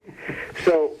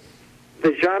So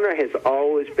the genre has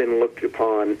always been looked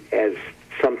upon as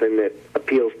something that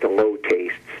appeals to low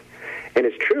tastes. And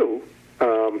it's true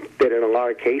that in a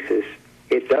lot of cases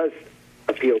it does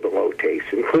appeal to low tastes,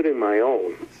 including my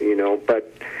own,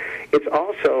 but it's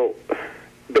also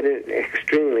been an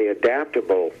extremely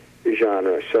adaptable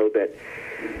genre, so that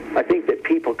I think that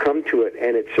people come to it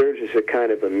and it serves as a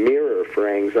kind of a mirror for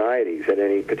anxieties at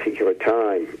any particular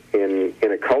time in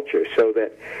a culture, so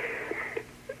that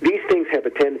these things have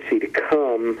a tendency to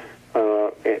come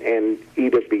and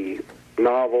either be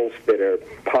novels that are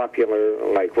popular,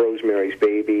 like Rosemary's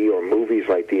Baby, or movies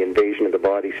like The Invasion of the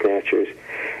Body Snatchers,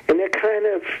 and they're kind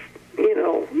of,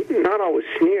 not always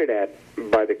sneered at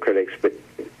by the critics, but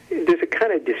there's a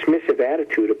kind of dismissive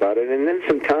attitude about it, and then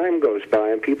some time goes by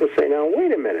and people say, now,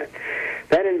 wait a minute,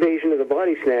 that Invasion of the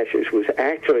Body Snatchers was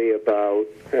actually about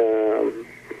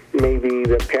maybe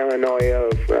the paranoia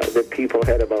that people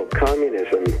had about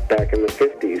communism back in the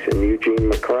 50s and Eugene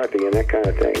McCarthy and that kind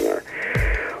of thing, or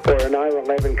an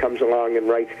 9/11 comes along and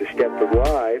writes The Stepford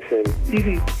Wives, and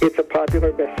it's a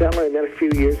popular bestseller, and then a few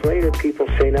years later people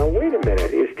say, now, wait a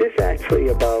minute, is this actually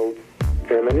about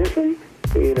feminism?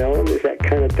 And there's that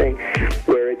kind of thing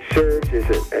where it serves as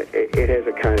it has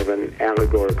a kind of an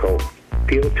allegorical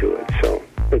feel to it. So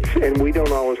and we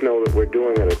don't always know that we're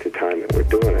doing it at the time that we're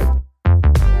doing it.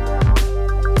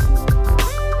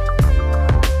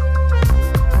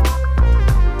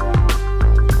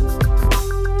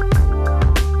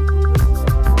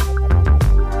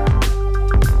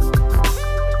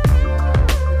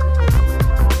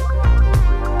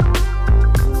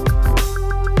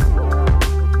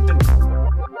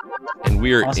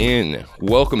 We are in.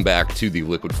 Welcome back to the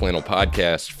Liquid Flannel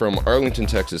Podcast from Arlington,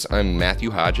 Texas. I'm Matthew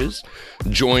Hodges,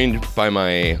 joined by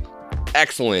my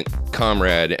excellent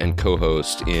comrade and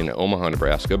co-host in Omaha,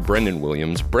 Nebraska, Brendan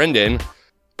Williams. Brendan,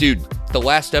 dude, the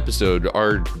last episode,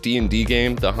 our D&D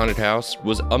game, The Haunted House,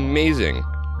 was amazing.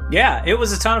 Yeah, it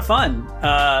was a ton of fun.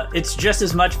 It's just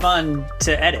as much fun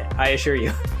to edit, I assure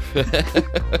you.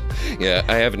 Yeah,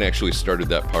 I haven't actually started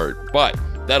that part, but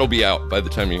that'll be out by the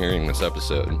time you're hearing this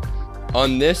episode.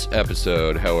 On this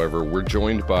episode, however, we're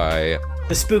joined by...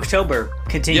 The Spooktober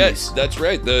continues. Yes, that's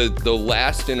right. The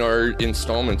last in our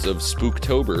installments of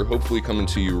Spooktober, hopefully coming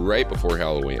to you right before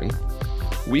Halloween.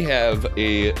 We have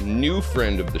a new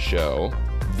friend of the show,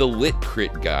 the Lit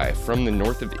Crit guy from the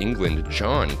north of England,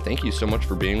 John. Thank you so much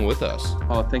for being with us.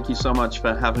 Oh, thank you so much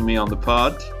for having me on the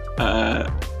pod.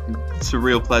 It's a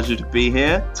real pleasure to be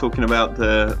here, talking about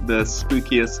the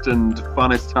spookiest and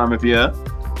funnest time of year.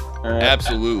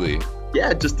 Absolutely.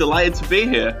 Yeah, just delighted to be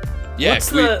here. Yeah,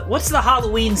 what's the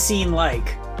Halloween scene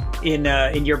like in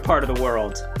your part of the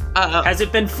world? Has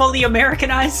it been fully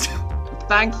Americanized?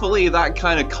 Thankfully, that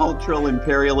kind of cultural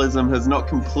imperialism has not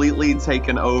completely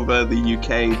taken over the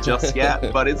UK just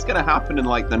yet, but it's going to happen in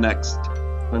like the next,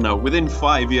 within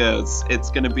 5 years.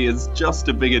 It's going to be just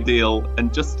a bigger deal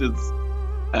and just as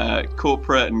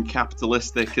corporate and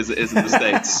capitalistic as it is in the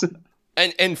States.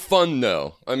 And fun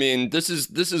though. I mean, this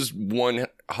is one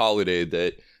holiday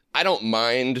that I don't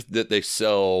mind that they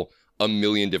sell a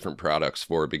million different products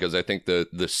for, because I think the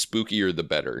spookier the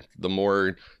better. The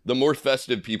more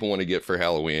festive people want to get for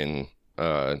Halloween,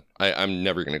 I'm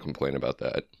never going to complain about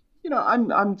that.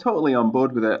 I'm totally on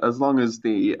board with it, as long as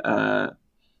as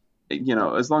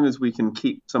long as we can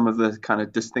keep some of the kind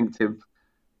of distinctive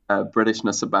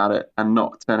Britishness about it and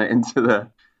not turn it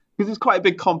into because it's quite a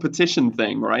big competition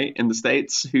thing, right? In the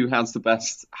States, who has the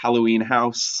best Halloween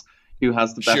house, who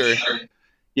has the best... Sure.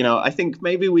 I think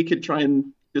maybe we could try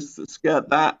and just skirt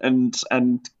that and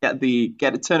turn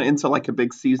it into like a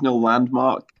big seasonal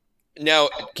landmark. Now,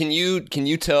 can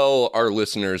you tell our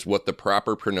listeners what the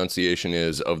proper pronunciation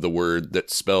is of the word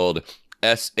that's spelled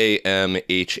Samhain?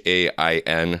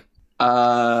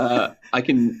 I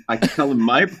can tell them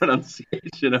my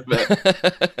pronunciation of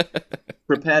it.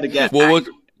 Prepare to get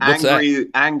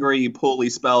angry, poorly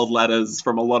spelled letters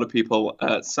from a lot of people.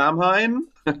 Samhain.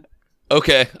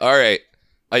 Okay, all right.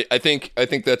 I think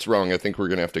that's wrong. I think we're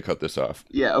gonna have to cut this off.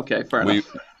 Yeah. Okay. Fair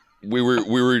enough. We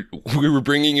were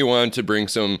bringing you on to bring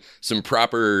some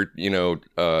proper,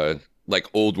 like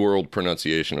old world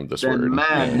pronunciation of this word.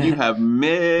 Man, you have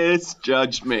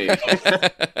misjudged me.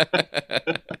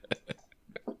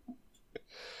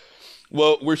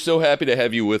 Well, we're so happy to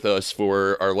have you with us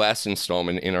for our last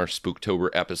installment in our Spooktober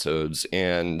episodes.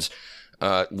 And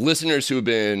listeners who have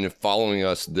been following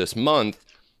us this month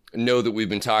know that we've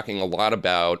been talking a lot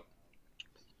about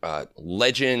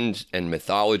legend and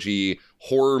mythology,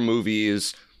 horror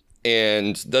movies,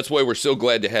 and that's why we're so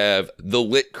glad to have the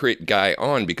Lit Crit guy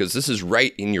on, because this is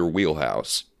right in your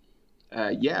wheelhouse.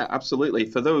 Yeah, absolutely.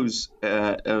 For those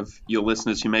of your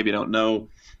listeners who maybe don't know,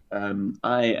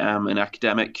 I am an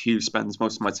academic who spends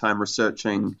most of my time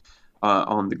researching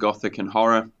on the Gothic and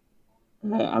horror. A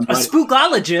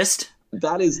spookologist?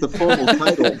 That is the formal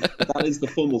title. That is the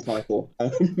formal title.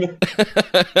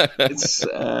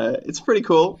 It's pretty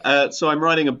cool. So I'm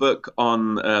writing a book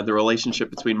on the relationship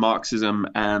between Marxism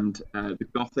and the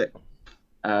Gothic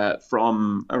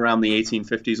from around the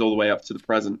 1850s all the way up to the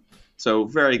present. So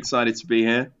very excited to be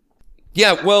here.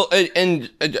 Yeah, well, and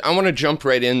I want to jump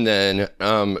right in then.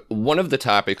 One of the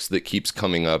topics that keeps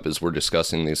coming up as we're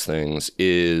discussing these things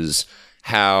is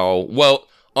how, well,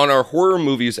 on our horror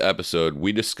movies episode,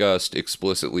 we discussed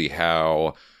explicitly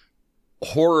how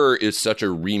horror is such a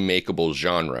remakeable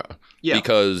genre. Yeah.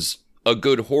 Because a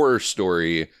good horror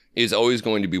story is always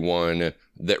going to be one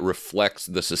that reflects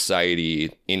the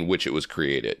society in which it was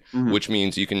created, which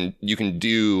means you can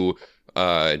do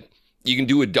a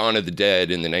Dawn of the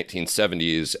Dead in the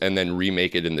 1970s and then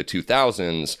remake it in the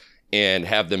 2000s and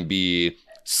have them be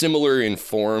similar in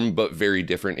form but very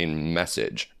different in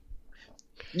message.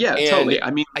 Yeah, and totally.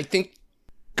 I mean, I think,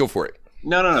 go for it.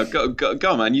 No,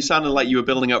 go, man. You sounded like you were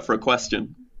building up for a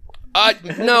question.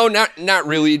 No, not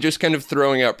really. Just kind of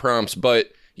throwing out prompts.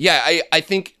 But yeah, I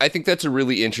think that's a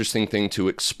really interesting thing to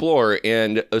explore,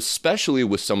 and especially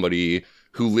with somebody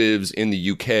who lives in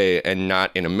the UK and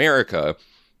not in America.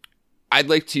 I'd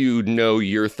like to know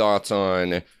your thoughts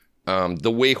on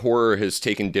the way horror has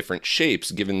taken different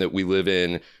shapes, given that we live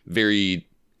in very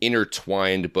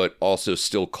intertwined but also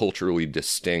still culturally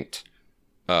distinct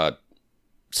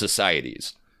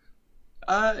societies.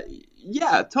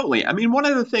 Yeah, totally. I mean, one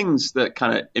of the things that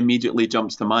kind of immediately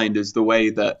jumps to mind is the way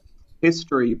that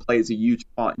history plays a huge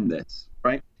part in this,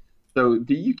 right? So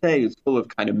the UK is full of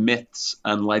kind of myths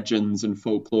and legends and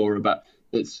folklore about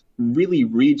it's really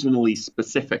regionally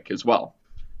specific as well.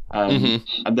 And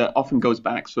that often goes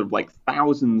back sort of like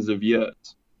thousands of years.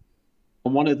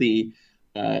 And one of the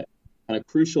kind of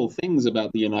crucial things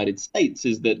about the United States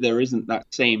is that there isn't that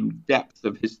same depth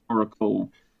of historical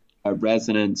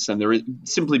resonance, and there is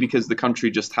simply because the country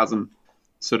just hasn't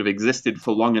sort of existed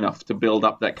for long enough to build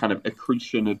up that kind of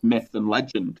accretion of myth and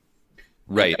legend.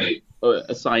 Right.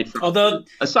 Aside from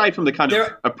the kind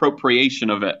of appropriation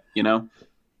of it, you know?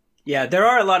 Yeah, there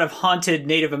are a lot of haunted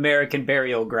Native American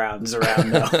burial grounds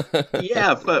around, though.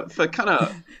 Yeah, for kind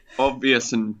of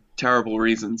obvious and terrible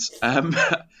reasons.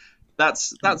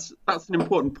 That's an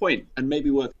important point and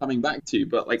maybe worth coming back to.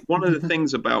 But like one of the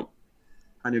things about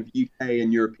kind of UK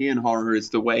and European horror is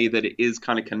the way that it is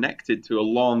kind of connected to a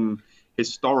long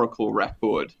historical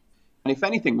record. And if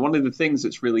anything, one of the things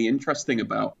that's really interesting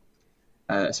about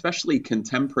especially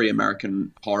contemporary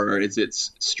American horror is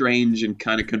its strange and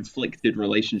kind of conflicted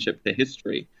relationship to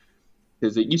history.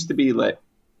 Because it used to be like,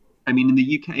 I mean, in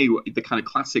the UK, the kind of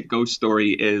classic ghost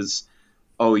story is,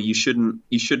 oh, you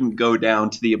shouldn't go down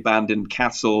to the abandoned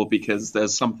castle because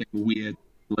there's something weird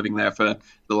living there for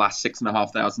the last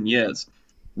 6,500 years.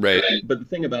 Right. But the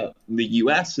thing about the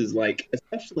US is like,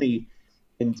 especially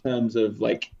in terms of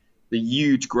like the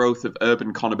huge growth of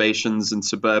urban conurbations and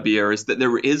suburbia, is that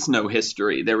there is no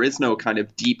history. There is no kind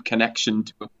of deep connection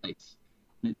to a place.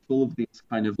 And it's full of this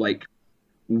kind of like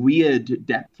weird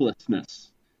depthlessness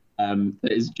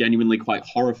that is genuinely quite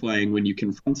horrifying when you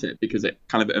confront it, because it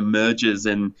kind of emerges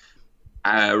in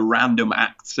random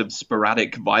acts of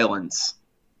sporadic violence.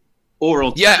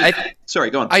 Or sorry,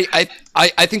 go on.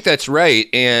 I think that's right,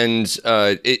 and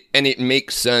it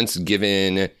makes sense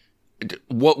given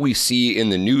what we see in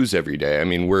the news every day. I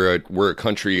mean, we're a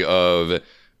country of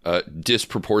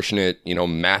disproportionate,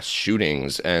 mass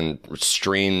shootings and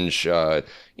strange,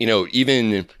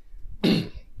 even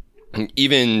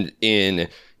in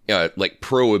like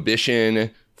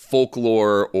prohibition,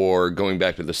 folklore, or going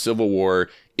back to the Civil War.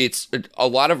 It's a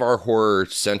lot of our horror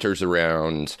centers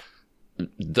around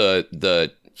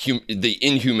the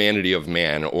inhumanity of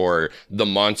man, or the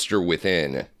monster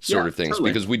within sort of things,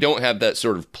 totally. Because we don't have that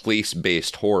sort of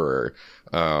place-based horror.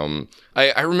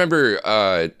 I remember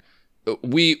my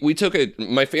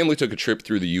family took a trip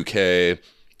through the UK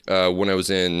when I was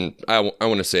in, I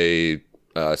want to say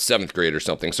 7th grade or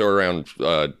something, so around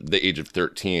the age of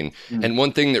 13. And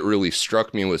one thing that really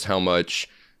struck me was how much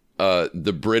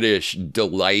the British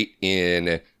delight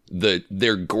in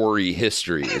their gory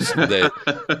histories,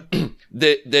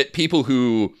 that people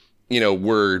who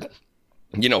were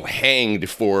hanged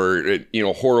for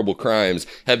horrible crimes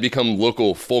have become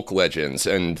local folk legends,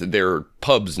 and there are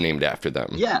pubs named after them.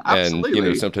 Yeah, absolutely.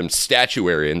 And sometimes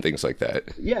statuary and things like that.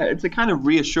 Yeah, it's a kind of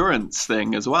reassurance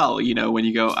thing as well. When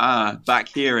you go, back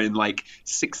here in like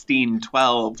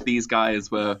 1612, these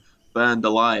guys were burned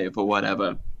alive or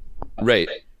whatever. Right.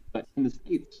 But in the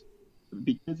States,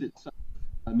 because it's,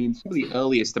 I mean, some of the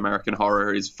earliest American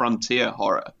horror is frontier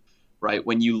horror, right?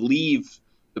 When you leave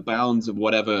the bounds of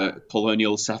whatever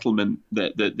colonial settlement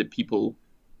that the people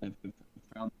have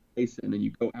found place in, and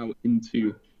you go out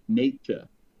into nature,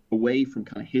 away from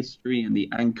kind of history and the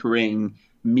anchoring,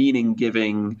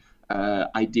 meaning-giving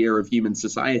idea of human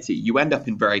society, you end up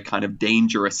in very kind of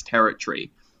dangerous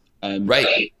territory.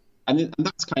 Right. And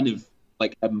that's kind of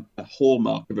like a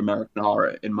hallmark of American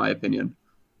horror, in my opinion.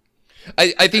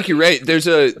 I think you're right. There's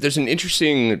an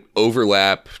interesting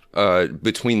overlap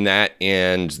between that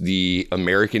and the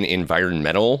American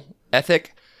environmental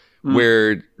ethic,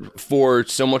 where for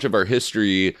so much of our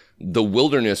history, the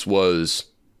wilderness was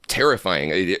terrifying.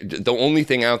 The only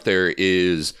thing out there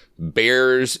is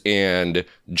bears and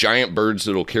giant birds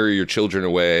that'll carry your children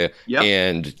away,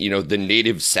 and the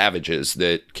native savages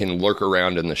that can lurk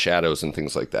around in the shadows and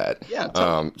things like that. Yeah.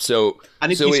 Totally.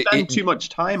 And if you spend too much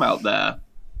time out there,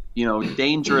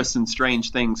 dangerous and strange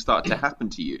things start to happen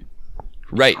to you.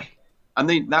 Right.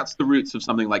 And that's the roots of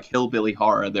something like hillbilly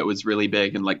horror that was really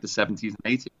big in like the 70s and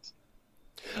 80s.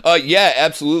 Yeah,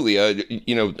 absolutely.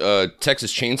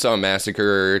 Texas Chainsaw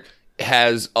Massacre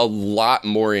has a lot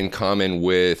more in common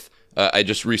with, I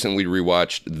just recently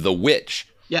rewatched The Witch.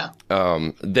 Yeah.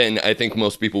 Than I think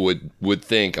most people would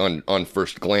think on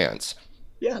first glance.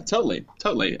 Yeah, totally.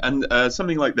 And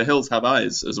something like The Hills Have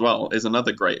Eyes as well is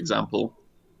another great example.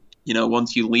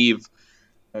 Once you leave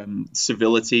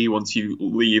civility, once you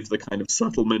leave the kind of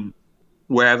settlement,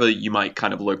 wherever you might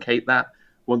kind of locate that,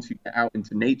 once you get out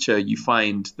into nature, you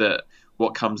find that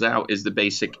what comes out is the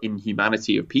basic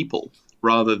inhumanity of people,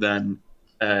 rather than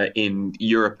in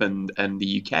Europe and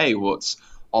the UK, what's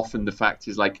often the fact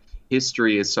is like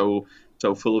history is so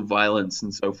full of violence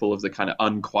and so full of the kind of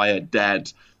unquiet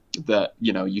dead that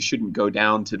you shouldn't go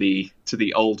down to the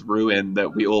old ruin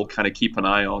that we all kind of keep an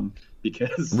eye on,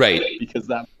 because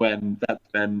that's when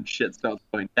shit starts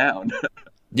going down.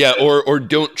 Yeah, or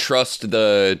don't trust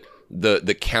the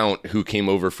count who came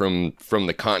over from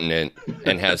the continent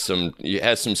and has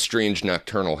some strange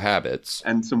nocturnal habits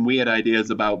and some weird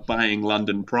ideas about buying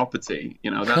London property.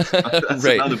 That's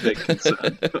right. Another big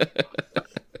concern.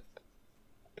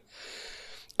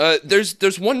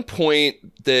 There's one point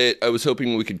that I was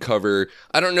hoping we could cover.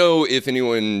 I don't know if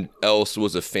anyone else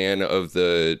was a fan of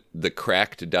the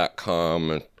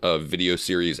Cracked.com video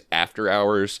series After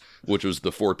Hours, which was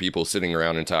the 4 people sitting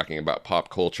around and talking about pop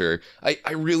culture. I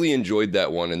really enjoyed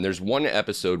that one. And there's one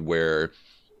episode where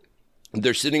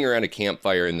they're sitting around a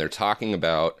campfire and they're talking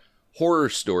about horror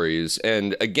stories.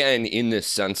 And again, in this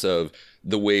sense of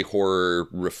the way horror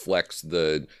reflects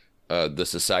the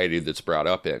society that's brought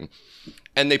up in.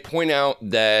 And they point out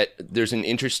that there's an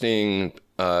interesting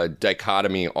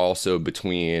dichotomy also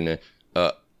between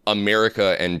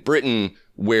America and Britain,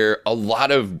 where a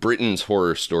lot of Britain's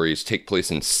horror stories take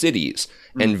place in cities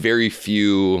and very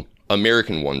few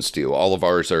American ones do. All of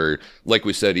ours are, like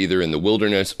we said, either in the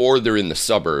wilderness or they're in the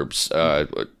suburbs,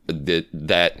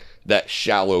 that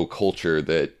shallow culture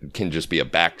that can just be a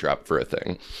backdrop for a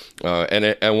thing.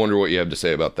 And I wonder what you have to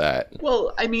say about that.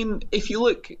 Well, I mean, if you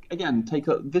look again,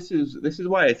 this is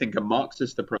why I think a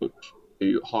Marxist approach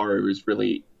to horror is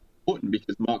really important,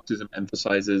 because Marxism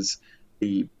emphasizes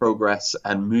the progress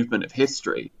and movement of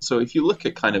history. So if you look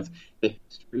at kind of the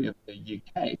history of the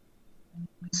UK,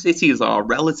 cities are,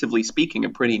 relatively speaking, a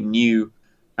pretty new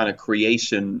kind of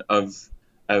creation of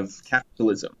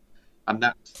capitalism, and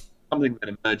that's something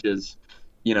that emerges.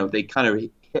 They kind of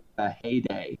hit a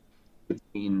heyday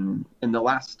in the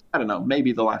last, I don't know,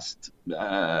 maybe the last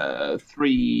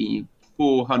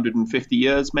 450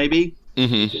 years, maybe.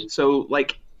 Mm-hmm. So,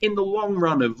 like, in the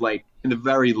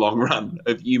very long run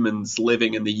of humans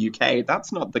living in the UK,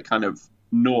 that's not the kind of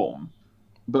norm.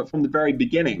 But from the very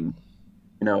beginning,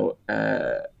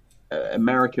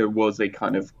 America was a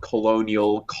kind of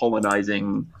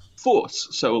colonizing force.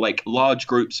 So, like, large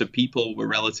groups of people were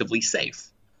relatively safe.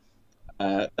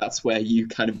 That's where you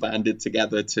kind of banded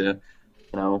together to,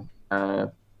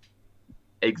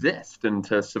 exist and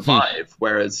to survive.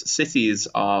 Whereas cities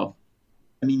are,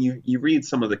 I mean, you read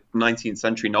some of the 19th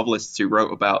century novelists who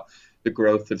wrote about the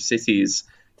growth of cities.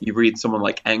 You read someone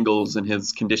like Engels and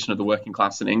his Condition of the Working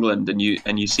Class in England, and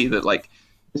you see that, like,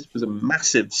 this was a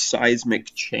massive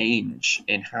seismic change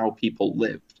in how people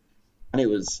lived. And it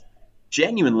was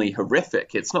genuinely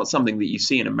horrific. It's not something that you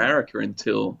see in America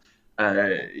until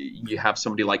you have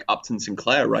somebody like Upton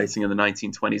Sinclair writing in the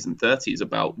 1920s and 30s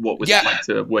about what was like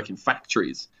to work in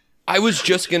factories. I was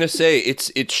just going to say,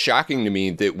 it's shocking to me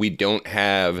that we don't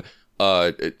have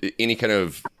any kind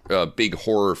of big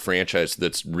horror franchise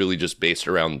that's really just based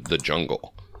around the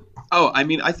jungle. Oh, I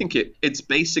mean, I think it's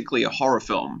basically a horror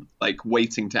film, like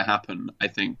waiting to happen. I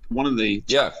think one of the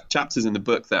chapters in the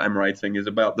book that I'm writing is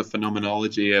about the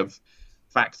phenomenology of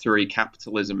factory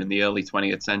capitalism in the early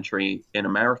 20th century in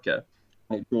America.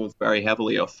 It draws very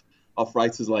heavily off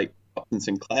writers like Upton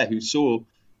Sinclair, who saw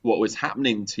what was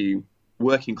happening to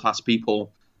working class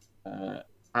people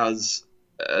as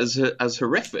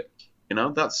horrific. You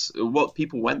know, that's what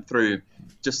people went through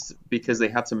just because they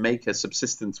had to make a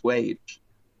subsistence wage.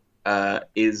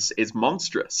 Is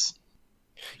monstrous.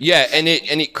 Yeah, and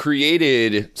it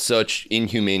created such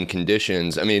inhumane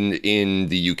conditions. I mean, in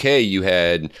the UK, you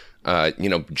had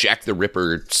Jack the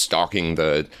Ripper stalking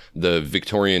the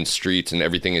Victorian streets, and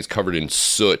everything is covered in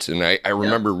soot. And I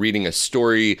remember reading a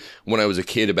story when I was a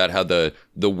kid about how the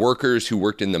workers who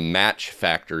worked in the match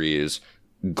factories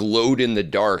glowed in the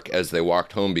dark as they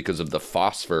walked home because of the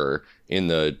phosphor in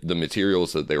the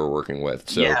materials that they were working with.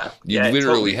 So you literally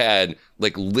totally had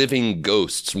like living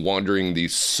ghosts wandering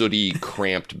these sooty,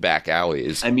 cramped back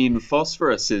alleys. I mean,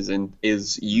 phosphorus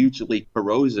is hugely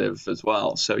corrosive as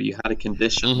well. So you had a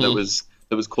condition that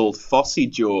was called phossy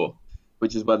jaw,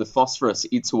 which is where the phosphorus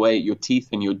eats away at your teeth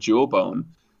and your jawbone.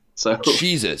 So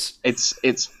Jesus, it's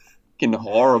fucking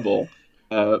horrible.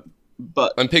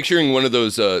 But I'm picturing one of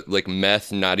those like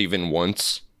meth not even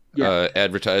once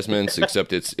advertisements,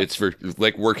 except it's for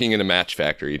like working in a match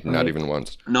factory, not even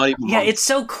once. Not even once. It's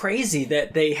so crazy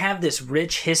that they have this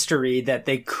rich history that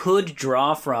they could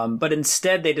draw from, but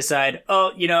instead they decide,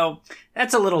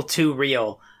 that's a little too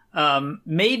real.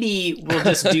 Maybe we'll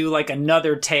just do like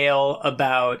another tale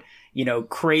about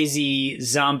crazy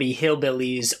zombie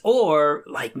hillbillies, or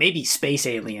like maybe space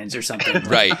aliens or something.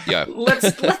 Right, yeah.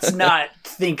 Let's not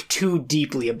think too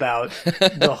deeply about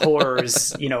the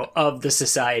horrors, of the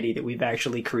society that we've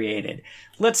actually created.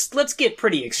 Let's get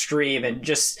pretty extreme, and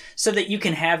just so that you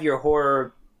can have your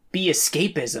horror be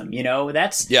escapism,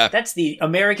 that's the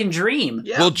American dream.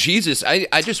 Yeah. Well, Jesus,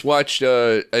 I just watched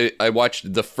I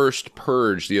watched The First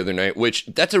Purge the other night, which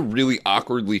that's a really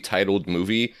awkwardly titled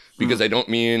movie, because I don't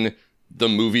mean the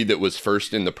movie that was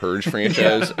first in the Purge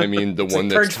franchise. I mean the one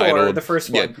that's titled 4, the first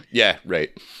one. Yeah, right.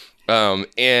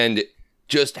 And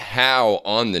just how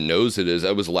on the nose it is.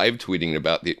 I was live tweeting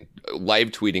about it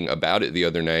the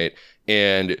other night,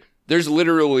 and there's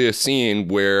literally a scene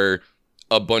where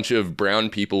a bunch of brown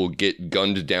people get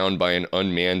gunned down by an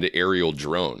unmanned aerial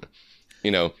drone,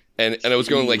 and I was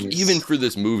going like, even for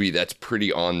this movie, that's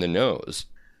pretty on the nose.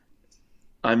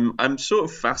 I'm sort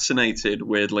of fascinated,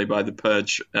 weirdly, by the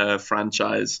Purge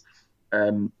franchise,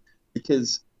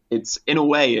 because in a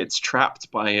way it's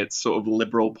trapped by its sort of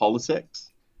liberal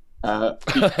politics.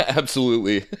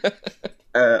 Absolutely.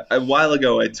 A while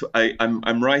ago,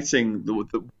 I'm writing one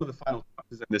of the final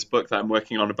chapters in this book that I'm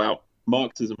working on about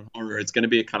Marxism and horror. It's going to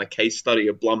be a kind of case study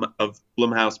of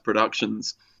Blumhouse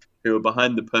Productions, who are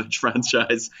behind the Purge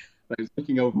franchise. I was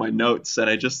looking over my notes, and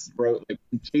I just wrote like,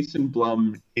 Jason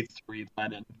Blum needs to read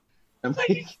Lenin. I'm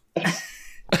like,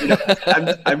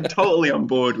 I'm totally on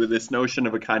board with this notion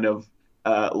of a kind of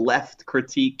left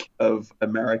critique of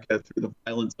America through the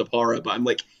violence of horror. But I'm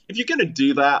like, if you're going to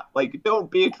do that, like,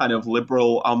 don't be a kind of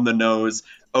liberal on the nose.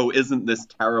 Oh, isn't this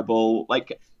terrible?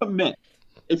 Like, commit.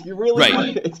 If you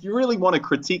really want to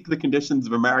critique the conditions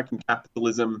of American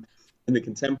capitalism in the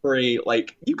contemporary,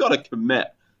 like, you got to commit.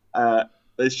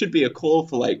 There should be a call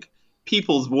for like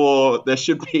people's war. There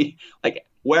should be like,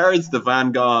 where is the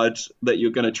vanguard that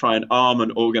you're going to try and arm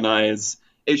and organize?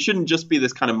 It shouldn't just be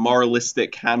this kind of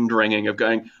moralistic hand wringing of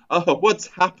going, oh, what's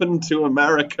happened to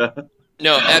America?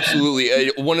 No,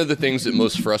 absolutely. One of the things that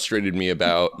most frustrated me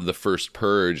about The First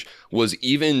Purge was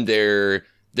even their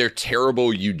terrible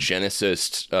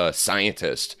eugenicist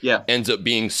scientist ends up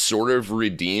being sort of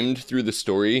redeemed through the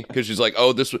story, because she's like,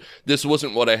 oh, this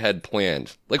wasn't what I had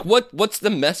planned. Like, what's the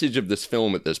message of this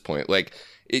film at this point? Like,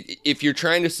 if you're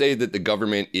trying to say that the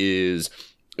government is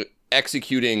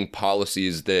executing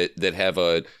policies that have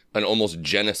an almost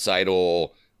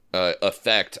genocidal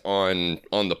effect on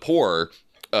the poor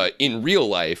in real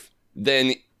life,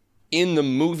 then in the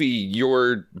movie,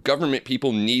 your government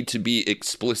people need to be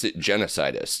explicit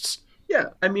genocidists. Yeah,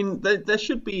 I mean, there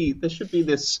should be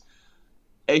this.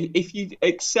 If you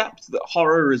accept that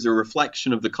horror is a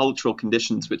reflection of the cultural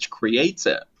conditions which create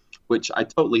it, which I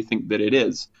totally think that it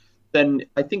is, then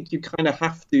I think you kind of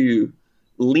have to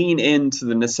lean into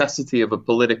the necessity of a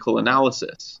political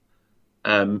analysis.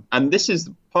 And this is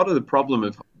part of the problem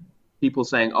of people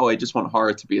saying, oh, I just want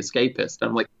horror to be escapist.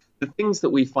 I'm like, the things that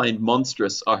we find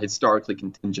monstrous are historically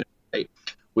contingent. Right?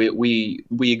 We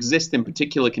exist in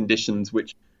particular conditions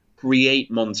which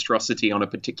create monstrosity on a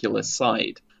particular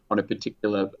side, on a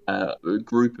particular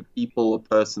group of people or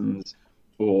persons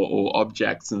or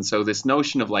objects. And so this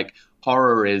notion of like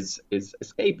horror is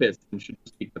escapist and should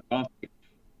just be cathartic,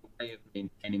 a way of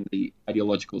maintaining the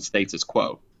ideological status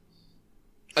quo.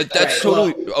 That's Right,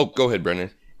 totally. well- Oh, go ahead,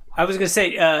 Brendan. I was going to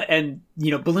say, and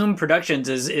Bloom Productions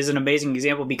is an amazing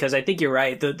example because I think you're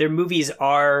right. Their movies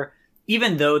are,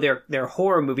 even though they're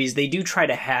horror movies, they do try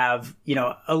to have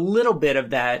a little bit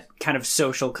of that kind of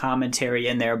social commentary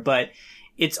in there, but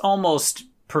it's almost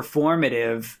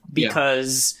performative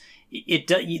because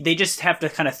they just have to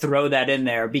kind of throw that in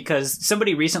there. Because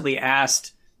somebody recently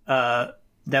asked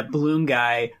that Bloom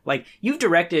guy, like, you've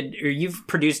directed or you've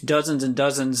produced dozens and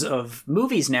dozens of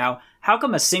movies now. How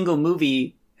come a single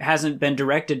movie hasn't been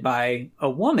directed by a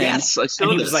woman? Yes, I saw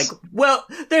and he this. was like, well,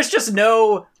 there's just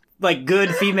no like good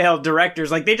female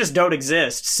directors. Like, they just don't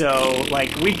exist. So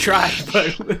like, we tried,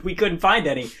 but we couldn't find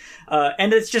any.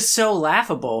 And it's just so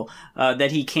laughable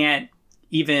that he can't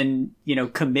even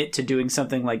commit to doing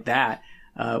something like that,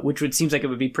 which seems like it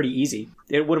would be pretty easy.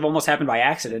 It would have almost happened by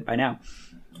accident by now.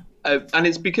 And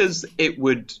it's because it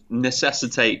would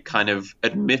necessitate kind of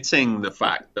admitting the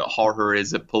fact that horror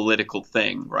is a political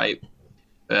thing, right?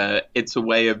 It's a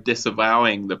way of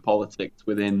disavowing the politics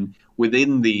within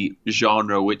the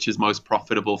genre which is most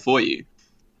profitable for you.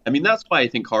 I mean, that's why I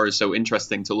think horror is so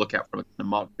interesting to look at from a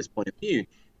Marxist point of view,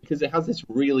 because it has this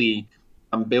really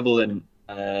ambivalent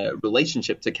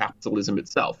relationship to capitalism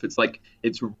itself. It's like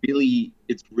it's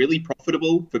really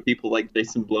profitable for people like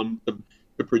Jason Blum to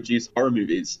produce horror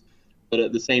movies, but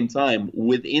at the same time,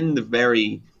 within the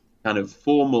very kind of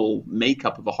formal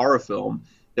makeup of a horror film,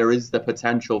 there is the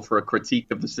potential for a critique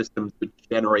of the systems that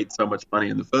generate so much money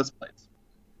in the first place.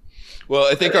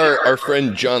 Well, I think our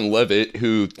friend John Levitt,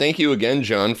 who, thank you again,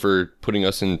 John, for putting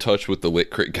us in touch with the Lit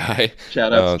Crit guy.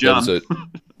 Shout out to John. That was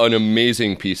an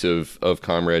amazing piece of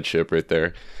comradeship right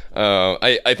there.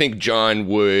 I think John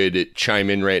would chime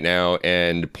in right now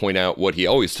and point out what he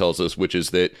always tells us, which is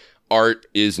that art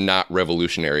is not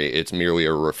revolutionary. It's merely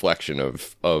a reflection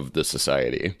of the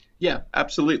society. Yeah,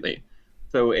 absolutely.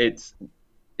 So it's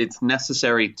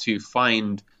necessary to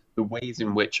find the ways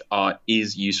in which art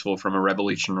is useful from a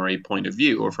revolutionary point of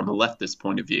view or from a leftist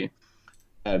point of view.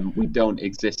 We don't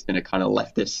exist in a kind of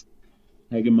leftist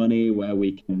hegemony where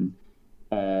we can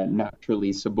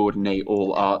naturally subordinate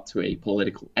all art to a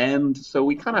political end. So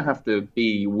we kind of have to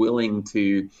be willing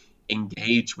to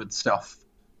engage with stuff.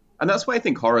 And that's why I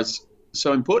think horror is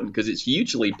so important, because it's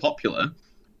hugely popular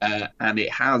and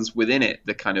it has within it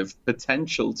the kind of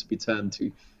potential to be turned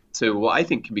to what I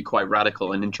think can be quite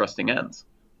radical and interesting ends.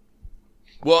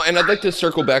 Well, and I'd like to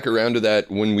circle back around to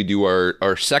that when we do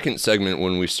our second segment,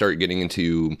 when we start getting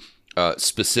into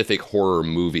specific horror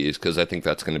movies, because I think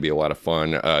that's going to be a lot of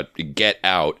fun. Get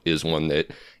Out is one that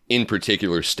in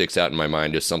particular sticks out in my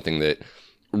mind as something that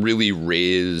really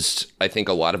raised, I think,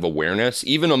 a lot of awareness,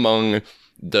 even among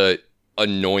the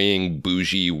annoying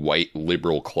bougie white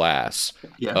liberal class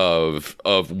of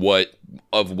what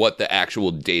the actual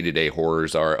day-to-day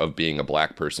horrors are of being a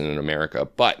black person in America.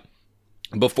 But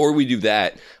before we do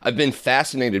that, I've been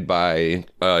fascinated by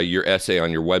your essay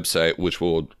on your website, which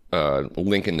we'll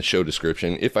link in the show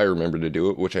description if I remember to do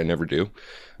it, which I never do.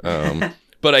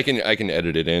 But I can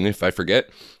edit it in if I forget.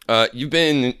 You've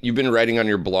been writing on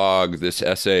your blog this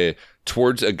essay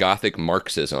towards a Gothic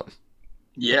Marxism.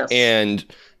 Yes. And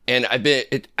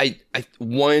I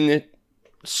one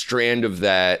strand of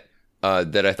that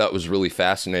that I thought was really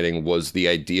fascinating was the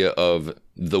idea of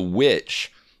the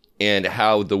witch, and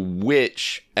how the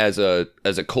witch as a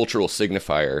cultural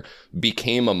signifier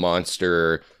became a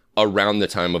monster around the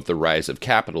time of the rise of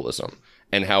capitalism,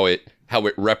 and how it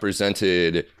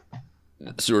represented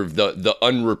sort of the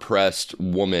unrepressed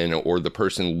woman or the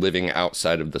person living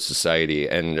outside of the society.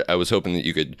 And I was hoping that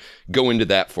you could go into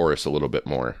that for us a little bit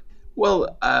more.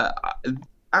 Well,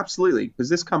 absolutely, because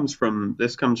this comes from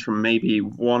maybe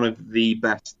one of the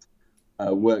best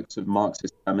works of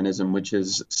Marxist feminism, which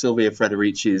is Silvia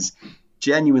Federici's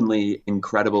genuinely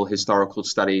incredible historical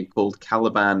study called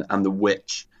Caliban and the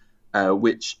Witch,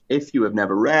 which, if you have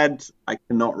never read, I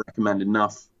cannot recommend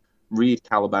enough. Read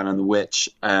Caliban and the Witch.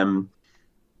 And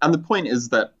the point is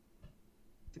that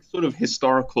it's sort of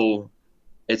historical.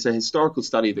 It's a historical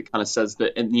study that kind of says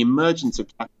that in the emergence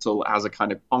of capital as a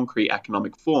kind of concrete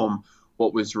economic form,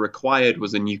 what was required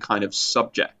was a new kind of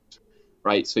subject,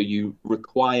 right? So you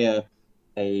require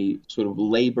a sort of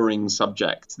laboring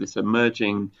subject. This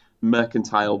emerging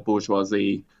mercantile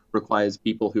bourgeoisie requires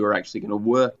people who are actually going to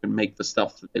work and make the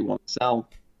stuff that they want to sell.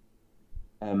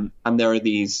 And there are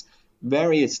these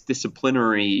various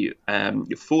disciplinary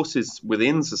forces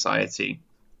within society.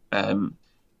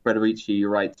 Federici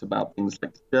writes about things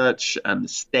like the church and the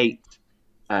state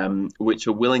which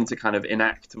are willing to kind of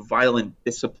enact violent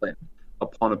discipline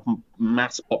upon a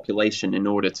mass population in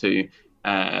order to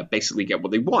basically get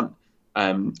what they want.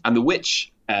 And the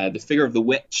witch, the figure of the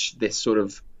witch, this sort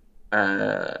of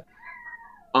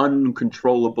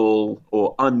uncontrollable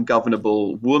or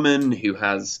ungovernable woman who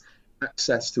has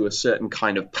access to a certain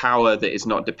kind of power that is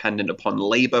not dependent upon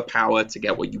labor power to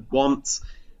get what you want.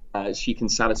 She can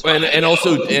satisfy, and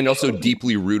also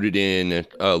deeply rooted in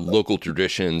local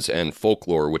traditions and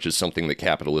folklore, which is something that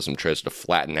capitalism tries to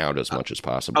flatten out as much as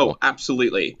possible. Oh,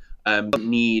 absolutely. Doesn't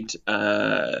need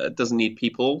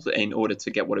people in order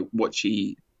to get what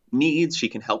she needs. She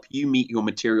can help you meet your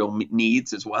material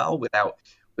needs as well without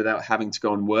having to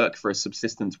go and work for a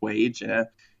subsistence wage in a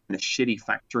shitty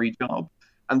factory job.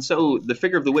 And so the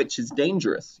figure of the witch is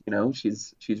dangerous. You know,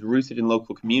 she's rooted in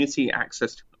local community,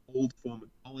 access to an old form of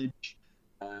knowledge,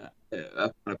 a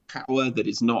kind of power that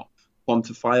is not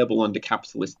quantifiable under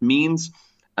capitalist means.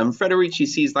 And Federici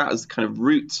sees that as the kind of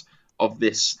root of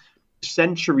this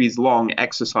centuries-long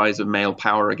exercise of male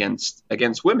power against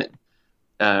women,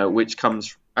 which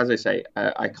comes, as I say,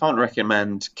 I can't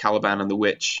recommend Caliban and the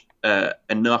Witch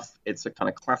enough. It's a kind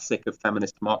of classic of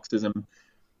feminist Marxism.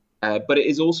 But it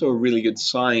is also a really good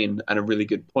sign and a really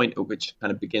good point at which to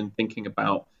kind of begin thinking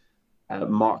about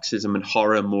Marxism and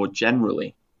horror more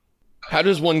generally. How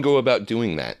does one go about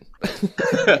doing that?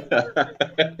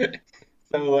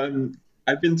 So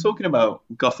I've been talking about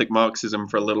Gothic Marxism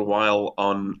for a little while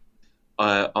on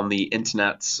the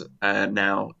internet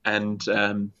now,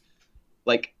 and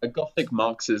like a Gothic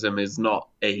Marxism is not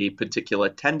a particular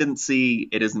tendency.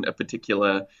 It isn't a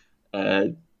particular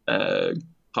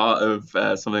part of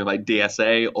something like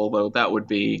DSA, although that would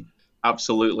be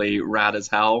absolutely rad as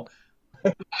hell.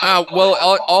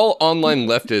 Well, all online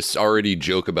leftists already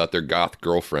joke about their goth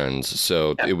girlfriends,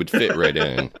 so it would fit right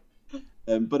in.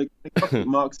 But Gothic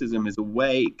Marxism is a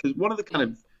way, because one of the kind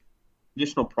of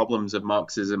traditional problems of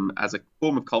Marxism as a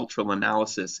form of cultural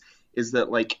analysis is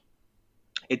that, like,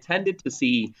 it tended to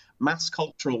see mass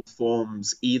cultural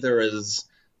forms either as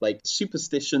like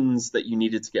superstitions that you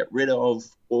needed to get rid of,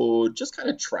 or just kind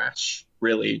of trash,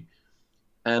 really.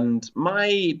 And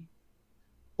my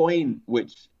point,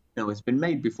 which has been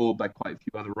made before by quite a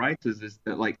few other writers, is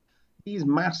that like these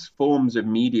mass forms of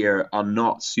media are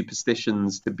not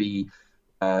superstitions to be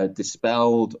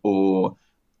dispelled or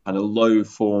kind of low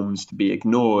forms to be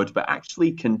ignored, but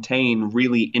actually contain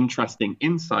really interesting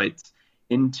insights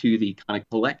into the kind of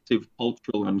collective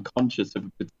cultural unconscious of a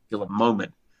particular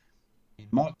moment.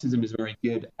 Marxism is very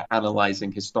good at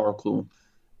analyzing historical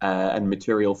and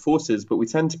material forces, but we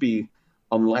tend to be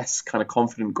on less kind of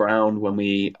confident ground when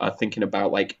we are thinking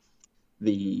about like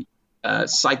the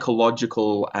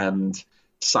psychological and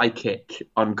psychic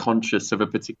unconscious of a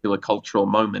particular cultural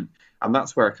moment. And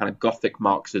that's where a kind of Gothic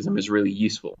Marxism is really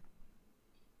useful.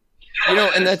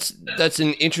 And that's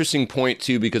an interesting point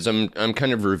too, because I'm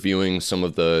kind of reviewing some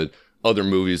of the other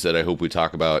movies that I hope we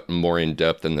talk about more in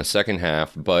depth in the second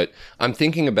half, but I'm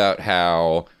thinking about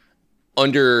how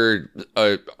under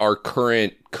our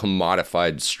current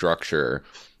commodified structure,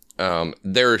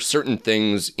 there are certain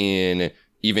things in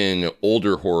even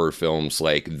older horror films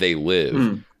like They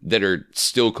Live that are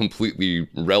still completely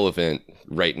relevant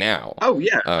right now. Oh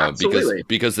yeah, absolutely.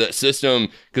 Because that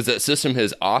system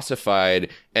has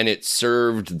ossified, and it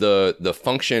served the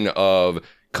function of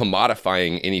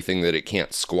commodifying anything that it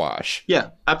can't squash. Yeah,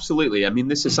 absolutely. I mean,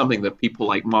 this is something that people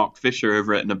like Mark Fisher have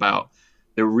written about.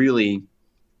 They're really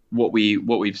what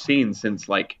we've seen since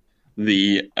like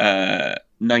the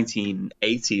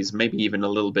 1980s, maybe even a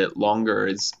little bit longer,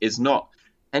 is not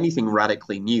anything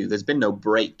radically new. There's been no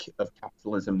break of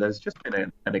capitalism. There's just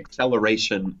been an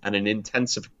acceleration and an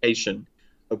intensification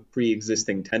of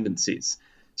pre-existing tendencies.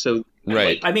 So,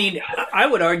 right. I mean, I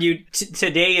would argue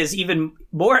today is even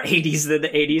more 80s than the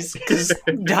 80s because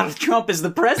Donald Trump is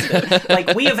the president.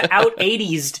 Like, we have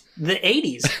out-80s'd the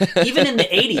 80s. Even in the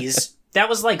 80s, that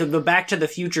was like the Back to the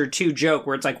Future 2 joke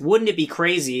where it's like, wouldn't it be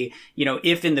crazy,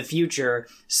 if in the future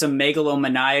some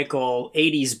megalomaniacal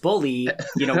 80s bully,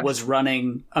 was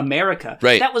running America.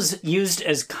 Right. That was used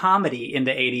as comedy in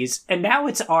the 80s, and now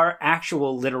it's our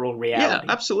actual literal reality.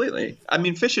 Yeah, absolutely. I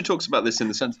mean, Fisher talks about this in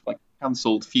the sense of like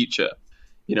cancelled future.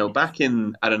 Back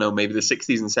in, I don't know, maybe the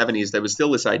 60s and 70s, there was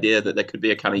still this idea that there could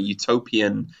be a kind of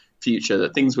utopian future,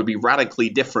 that things would be radically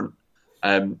different.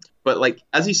 But like,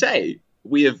 as you say,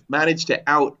 we have managed to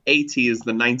out-80s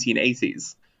the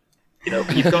 1980s.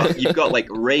 You've got like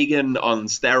Reagan on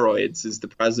steroids as the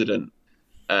president.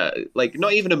 Like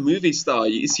not even a movie star.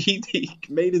 He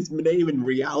made his name in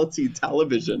reality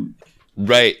television.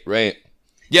 Right.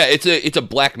 Yeah, it's a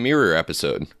Black Mirror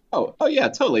episode. Oh yeah,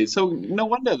 totally. So no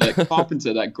wonder that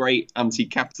Carpenter, that great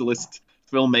anti-capitalist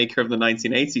filmmaker of the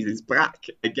 1980s, is back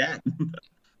again.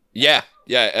 Yeah,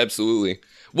 absolutely.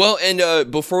 Well,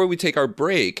 and before we take our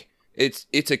break,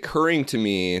 it's occurring to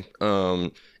me,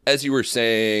 as you were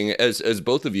saying, as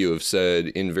both of you have said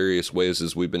in various ways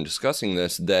as we've been discussing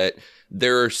this, that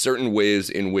there are certain ways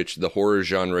in which the horror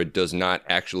genre does not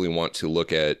actually want to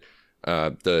look at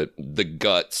the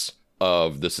guts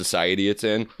of the society it's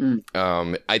in.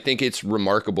 I think it's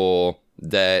remarkable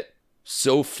that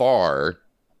so far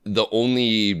the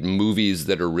only movies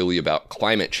that are really about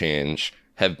climate change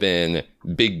have been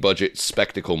big budget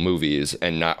spectacle movies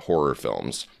and not horror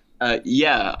films.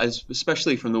 Yeah,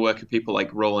 especially from the work of people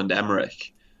like Roland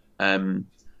Emmerich.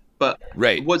 But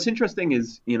right. What's interesting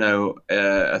is,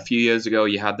 a few years ago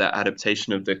you had that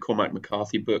adaptation of the Cormac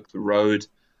McCarthy book, The Road,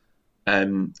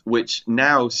 which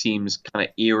now seems kind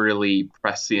of eerily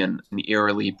prescient and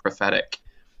eerily prophetic.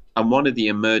 And one of the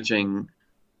emerging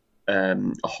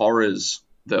horrors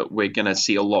that we're going to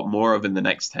see a lot more of in the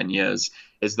next 10 years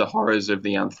is the horrors of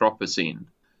the Anthropocene,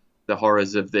 the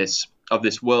horrors of this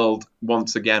world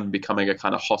once again becoming a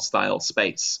kind of hostile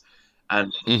space.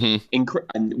 And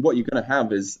and what you're going to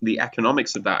have is the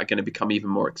economics of that are going to become even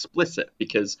more explicit,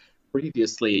 because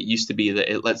previously it used to be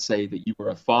that let's say that you were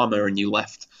a farmer and you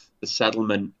left the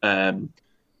settlement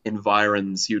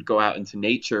environs, you'd go out into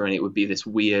nature and it would be this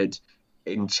weird,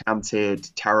 enchanted,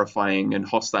 terrifying and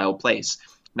hostile place.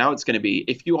 Now it's going to be,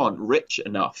 if you aren't rich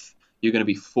enough, you're going to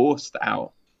be forced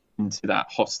out into that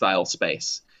hostile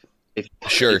space.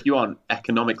 If you aren't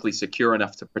economically secure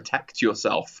enough to protect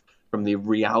yourself from the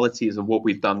realities of what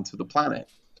we've done to the planet,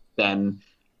 then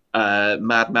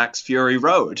Mad Max Fury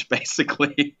Road,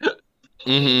 basically.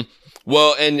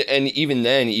 Well, and even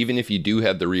then, even if you do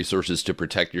have the resources to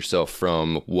protect yourself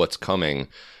from what's coming,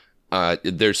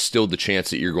 there's still the chance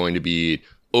that you're going to be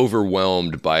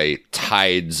overwhelmed by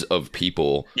tides of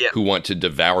people who want to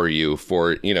devour you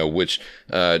for, which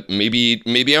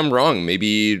maybe I'm wrong.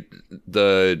 Maybe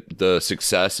the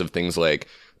success of things like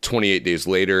 28 Days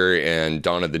Later and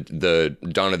Dawn of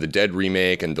the Dead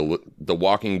remake and the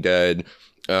Walking Dead,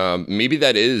 maybe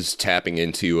that is tapping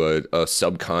into a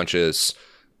subconscious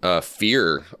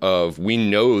fear of, we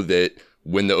know that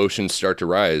when the oceans start to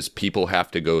rise, people have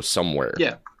to go somewhere.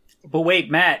 Yeah. But wait,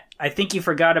 Matt, I think you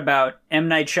forgot about M.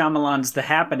 Night Shyamalan's The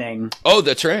Happening. Oh,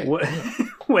 that's right.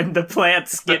 When the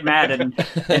plants get mad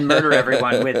and murder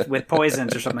everyone with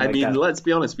poisons or something like that. I mean, let's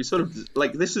be honest. We sort of,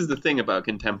 this is the thing about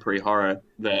contemporary horror,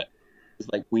 that is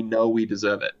we know we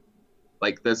deserve it.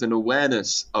 There's an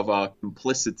awareness of our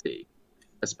complicity,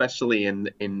 especially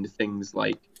in things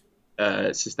like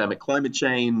systemic climate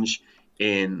change,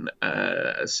 in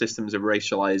systems of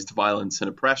racialized violence and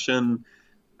oppression.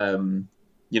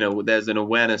 There's an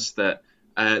awareness that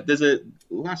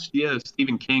last year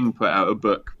Stephen King put out a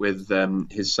book with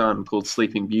his son called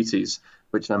Sleeping Beauties,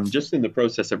 which I'm just in the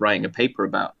process of writing a paper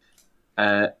about,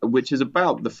 which is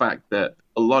about the fact that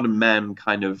a lot of men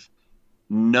kind of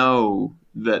know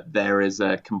that there is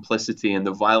a complicity in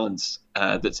the violence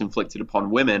that's inflicted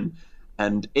upon women.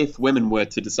 And if women were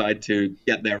to decide to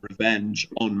get their revenge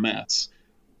en masse,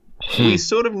 we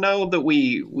sort of know that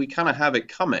we kind of have it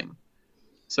coming.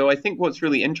 So I think what's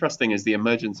really interesting is the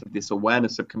emergence of this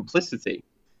awareness of complicity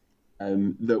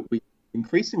that we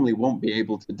increasingly won't be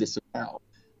able to disavow.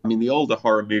 I mean, the older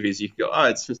horror movies, you can go, oh,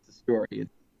 it's just a story,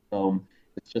 it's a film.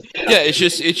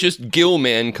 It's just Gill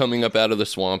Man coming up out of the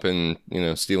swamp and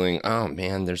stealing. Oh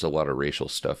man, there's a lot of racial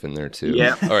stuff in there too.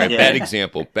 Yeah. All right, bad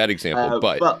example. But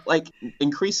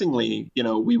increasingly,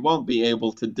 we won't be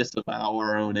able to disavow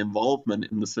our own involvement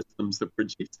in the systems that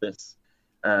produce this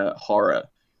horror.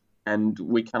 And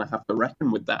we kind of have to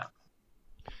reckon with that.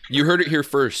 You heard it here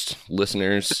first,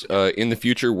 listeners. In the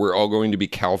future, we're all going to be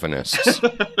Calvinists.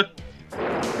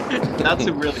 That's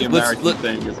a really American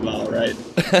thing as well, right?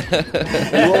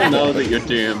 You all know that you're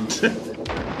doomed.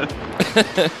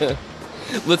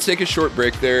 Let's take a short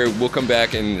break there. We'll come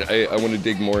back, and I want to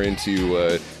dig more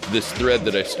into this thread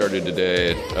that I started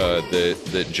today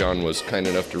that John was kind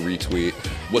enough to retweet.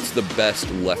 What's the best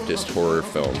leftist horror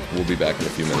film? We'll be back in a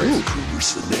few minutes.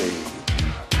 Who's the name?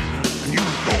 You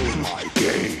know my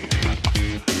game.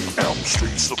 Elm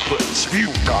Street's the place. If you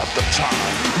got the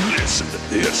time, listen to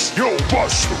this. You'll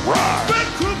bust the rhyme. Fred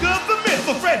Krueger the myth,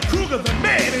 or Fred Krueger the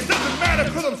man. It doesn't matter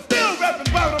because I'm still rapping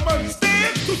about him,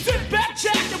 understand? So sit back,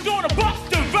 check, I'm gonna bust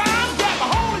the rhyme. Grab a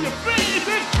hold of your face,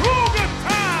 it's Krueger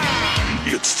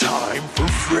time. It's time for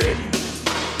Freddy.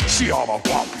 See, I'm a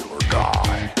popular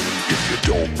guy. If you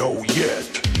don't know yet,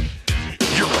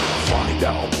 you're gonna find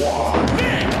out why.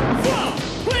 Man,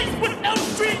 place with Elm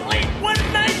Street late one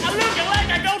night. I looking like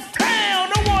I go town.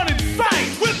 No one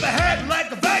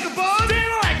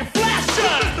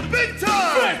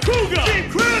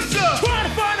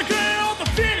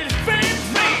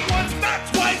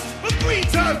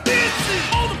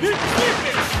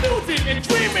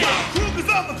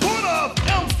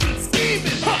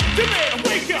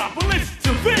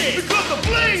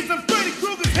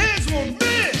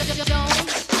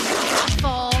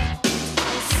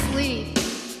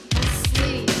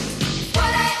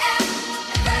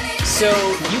So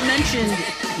you mentioned,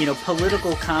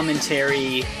 political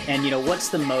commentary, and what's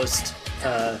the most?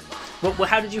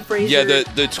 How did you phrase? Yeah,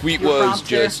 the tweet was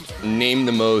just there? name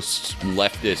the most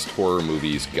leftist horror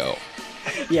movies. Go.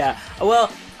 Yeah. Well,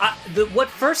 what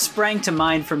first sprang to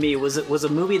mind for me was a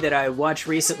movie that I watched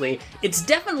recently. It's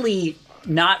definitely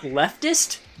not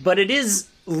leftist, but it is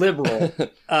liberal.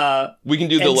 We can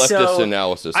do the leftist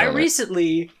analysis. I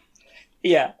recently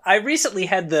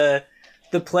had the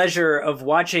pleasure of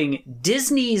watching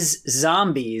Disney's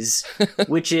Zombies,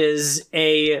 which is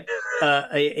a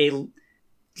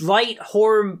light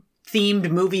horror themed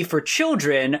movie for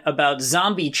children about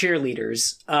zombie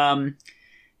cheerleaders.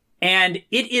 And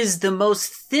it is the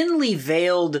most thinly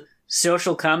veiled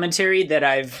social commentary that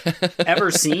I've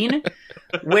ever seen,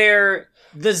 where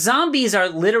the zombies are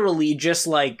literally just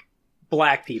like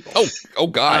black people. Oh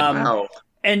God! Wow.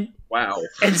 Wow.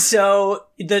 And so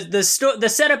the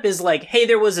setup is like, hey,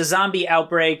 there was a zombie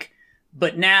outbreak,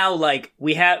 but now like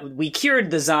we cured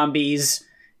the zombies,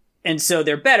 and so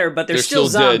they're better, but they're still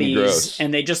zombies,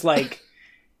 and they just like.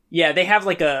 Yeah, they have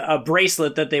like a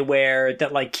bracelet that they wear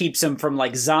that like keeps them from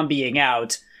like zombieing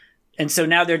out. And so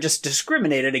now they're just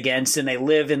discriminated against, and they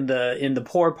live in the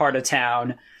poor part of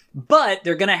town. But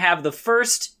they're going to have the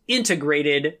first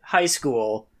integrated high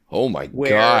school. Oh my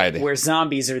God. Where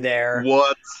zombies are there.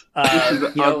 What? This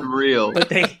is unreal. But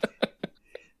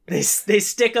they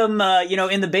stick them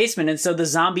in the basement, and so the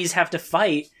zombies have to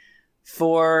fight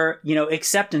for,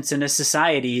 acceptance in a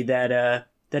society that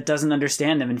doesn't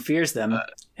understand them and fears them.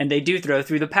 And they do throw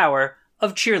through the power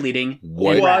of cheerleading.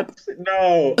 What?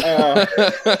 No.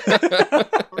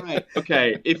 Right.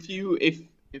 Okay. If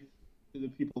the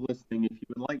people listening, if you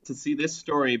would like to see this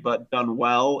story but done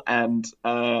well and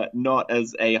not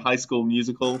as a High School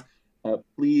Musical,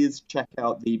 please check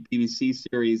out the BBC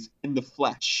series In the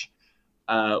Flesh,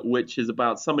 which is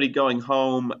about somebody going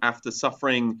home after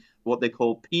suffering what they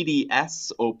call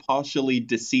PDS, or partially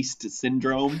deceased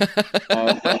syndrome,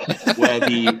 where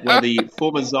the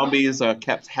former zombies are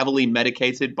kept heavily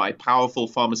medicated by powerful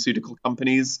pharmaceutical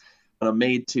companies and are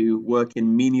made to work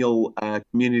in menial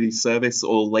community service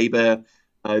or labor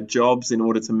jobs in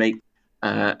order to make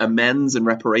amends and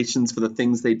reparations for the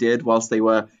things they did whilst they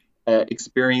were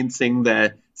experiencing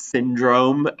their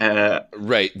syndrome.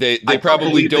 Right. They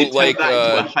probably don't like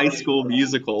a High School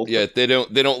Musical. Yeah, they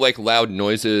don't like loud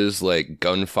noises like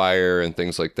gunfire and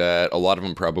things like that. A lot of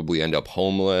them probably end up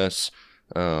homeless.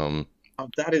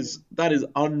 That is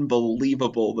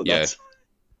unbelievable. That's...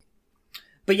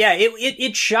 But yeah,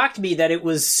 it shocked me that it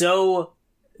was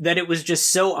just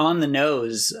so on the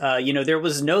nose. There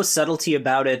was no subtlety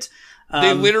about it.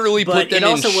 They literally put them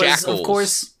in shackles. Was, of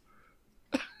course.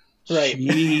 Right.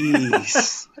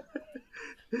 Jeez.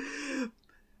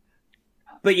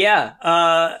 But yeah,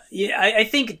 I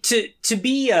think to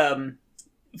be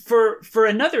for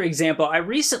another example, I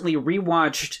recently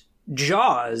rewatched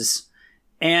Jaws,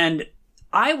 and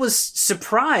I was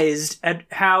surprised at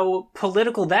how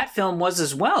political that film was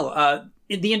as well.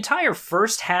 The entire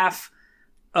first half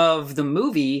of the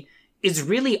movie is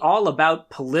really all about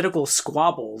political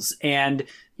squabbles, and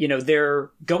they're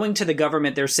going to the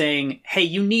government. They're saying, hey,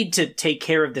 you need to take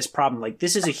care of this problem. Like,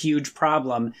 this is a huge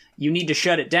problem. You need to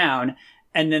shut it down.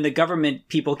 And then the government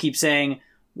people keep saying,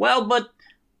 well, but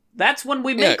that's when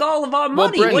we make all of our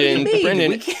money. Well, what do you mean?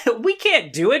 Brendan, we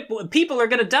can't do it. People are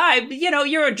going to die.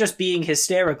 You're just being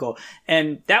hysterical.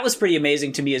 And that was pretty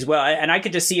amazing to me as well. And I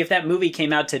could just see if that movie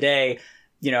came out today,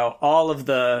 all of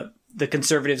the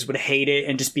conservatives would hate it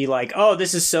and just be like, oh,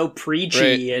 this is so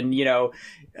preachy. Right. And,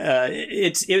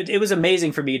 it was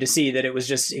amazing for me to see that it was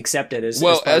just accepted as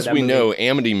well. As we movie. know,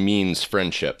 amity means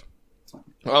friendship.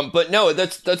 But no,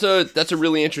 that's a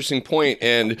really interesting point.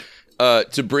 And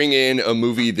to bring in a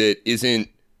movie that isn't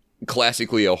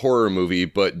classically a horror movie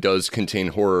but does contain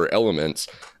horror elements,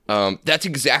 that's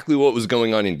exactly what was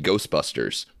going on in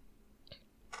Ghostbusters.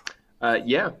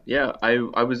 Yeah.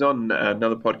 I was on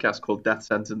another podcast called Death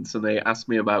Sentence, and they asked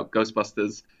me about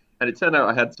Ghostbusters, and it turned out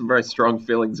I had some very strong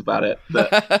feelings about it.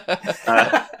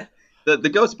 The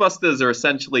Ghostbusters are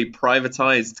essentially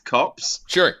privatized cops.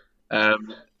 Sure.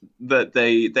 That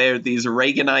they are these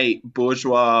Reaganite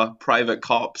bourgeois private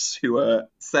cops who are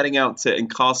setting out to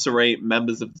incarcerate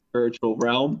members of the spiritual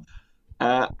realm.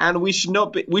 And we should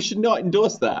not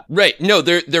endorse that. Right. No,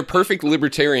 they're perfect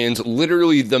libertarians.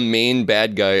 Literally, the main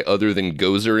bad guy, other than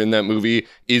Gozer in that movie,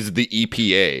 is the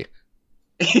EPA.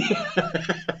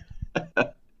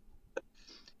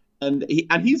 and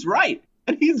he's right.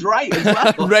 And he's right as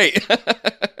well. Right.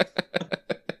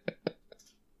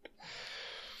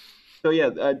 So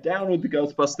yeah, down with the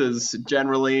Ghostbusters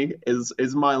generally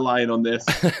is my line on this.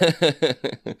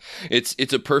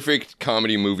 It's a perfect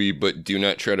comedy movie, but do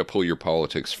not try to pull your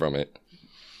politics from it.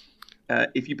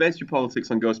 If you base your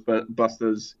politics on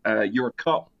Ghostbusters, you're a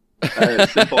cop.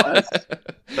 Simple as.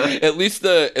 At least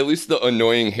the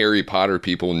annoying Harry Potter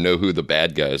people know who the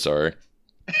bad guys are.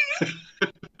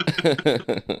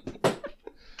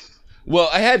 Well,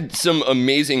 I had some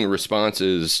amazing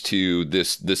responses to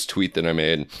this tweet that I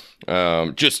made.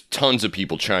 Just tons of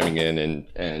people chiming in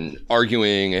and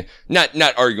arguing,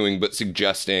 not arguing, but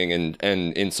suggesting and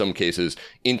in some cases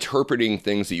interpreting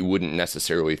things that you wouldn't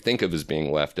necessarily think of as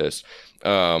being leftist.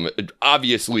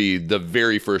 Obviously, the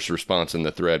very first response in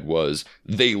the thread was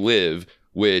 "They Live,"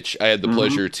 which I had the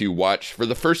pleasure to watch for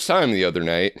the first time the other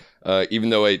night. Even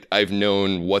though I've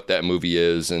known what that movie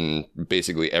is and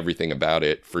basically everything about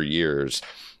it for years.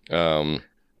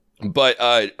 But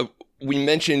we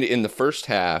mentioned in the first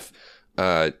half,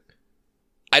 I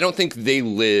don't think They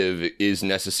Live is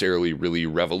necessarily really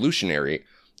revolutionary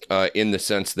in the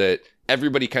sense that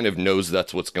everybody kind of knows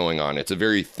that's what's going on. It's a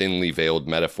very thinly veiled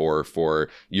metaphor for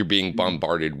you're being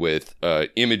bombarded with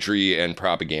imagery and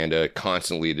propaganda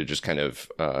constantly to just kind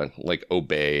of like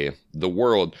obey the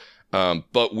world.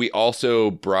 But we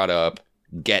also brought up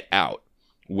Get Out,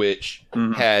 which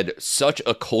had such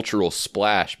a cultural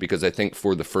splash because I think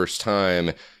for the first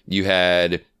time you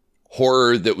had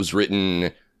horror that was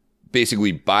written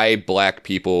basically by Black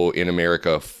people in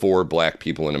America for Black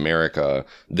people in America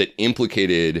that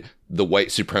implicated the white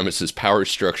supremacist power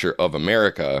structure of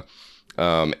America.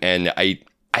 And I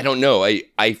don't know.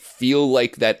 I feel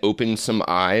like that opened some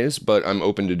eyes, but I'm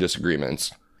open to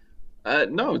disagreements.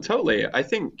 No, totally. I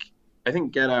think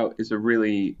Get Out is a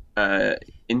really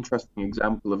interesting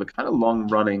example of a kind of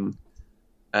long-running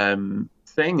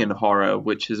thing in horror,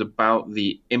 which is about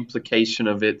the implication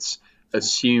of the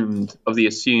assumed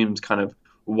kind of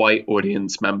white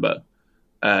audience member.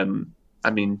 I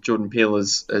mean, Jordan Peele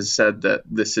has said that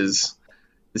this is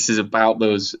about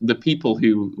the people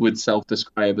who would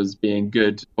self-describe as being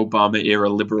good Obama-era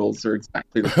liberals are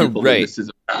exactly the people right. that this is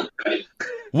about. Right?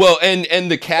 Well, and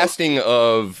the casting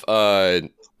of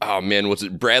was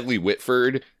it Bradley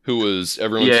Whitford, who was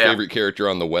everyone's favorite character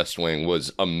on The West Wing,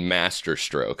 was a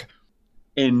masterstroke.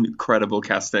 Incredible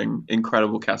casting.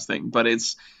 But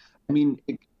it's, I mean,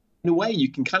 in a way, you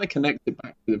can kind of connect it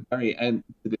back to the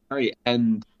very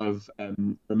end of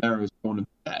Romero's Dawn of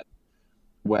the Dead,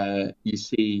 where you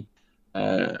see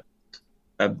a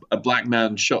black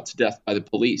man shot to death by the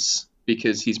police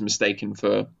because he's mistaken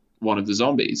for one of the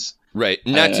zombies. Right.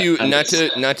 Not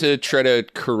to try to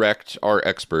correct our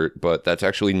expert, but that's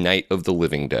actually Night of the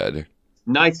Living Dead.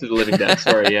 Night of the Living Dead.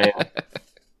 Sorry, yeah.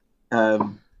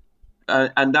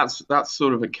 And that's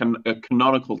sort of a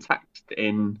canonical text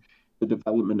in the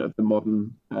development of the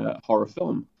modern horror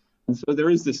film. And so there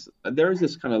is this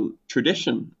kind of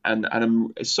tradition, and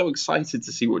I'm so excited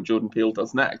to see what Jordan Peele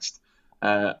does next,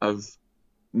 of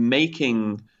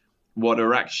making what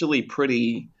are actually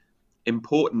pretty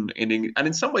important and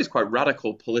in some ways quite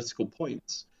radical political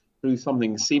points through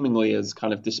something seemingly as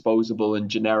kind of disposable and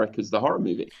generic as the horror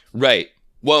movie. Right.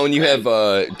 Well, and you have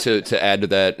to add to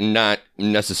that, not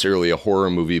necessarily a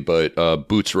horror movie, but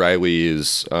Boots Riley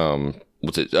is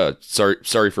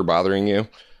Sorry for Bothering You.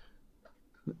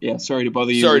 Yeah, Sorry to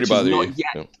Bother You. Sorry to Bother You. Not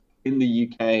yet in the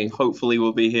UK. Hopefully,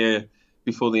 we'll be here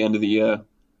before the end of the year.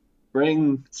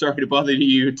 Bring Sorry to Bother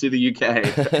You to the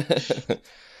UK.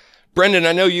 Brendan,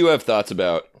 I know you have thoughts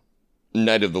about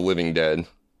Night of the Living Dead.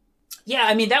 Yeah,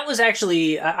 I mean, that was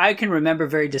actually, I can remember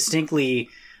very distinctly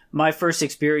my first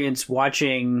experience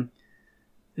watching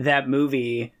that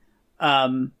movie.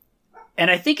 And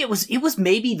I think it was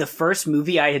maybe the first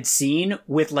movie I had seen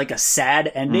with like a sad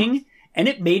ending. And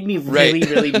it made me really,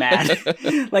 really mad.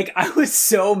 Like, I was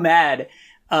so mad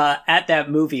at that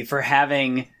movie for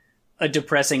having a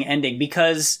depressing ending,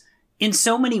 because in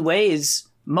so many ways,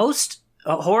 most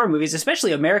horror movies,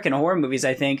 especially American horror movies,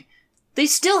 I think, they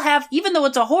still have, even though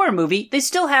it's a horror movie, they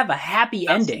still have a happy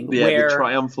ending. Yeah, where the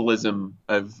triumphalism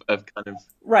of kind of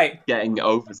getting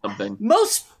over something.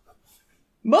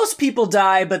 Most people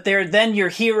die, but they're then your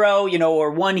hero,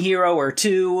 or one hero or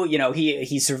two,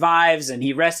 he survives and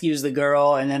he rescues the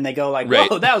girl, and then they go like,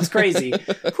 whoa, that was crazy.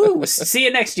 Whew, see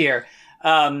you next year.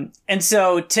 And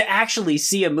so to actually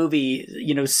see a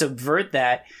movie, subvert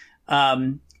that,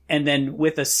 and then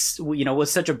with with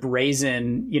such a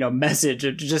brazen,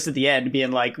 message just at the end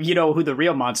being like, who the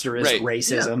real monster is,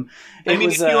 racism.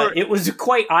 Yeah. It was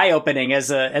quite eye-opening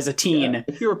as a teen. Yeah.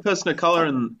 If you're a person of color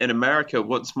in America,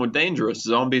 what's more dangerous,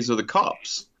 zombies or the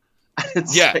cops?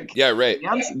 Right.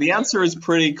 The answer is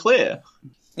pretty clear.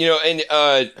 And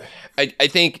I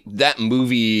think that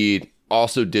movie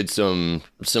also did some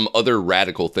other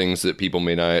radical things that people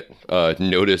may not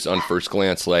notice on first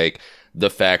glance, like the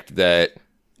fact that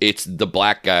it's the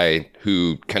black guy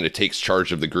who kind of takes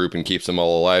charge of the group and keeps them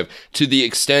all alive, to the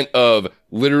extent of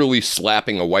literally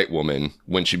slapping a white woman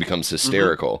when she becomes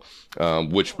hysterical,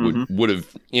 which would have,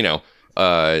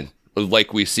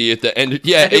 like we see at the end.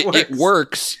 Yeah, it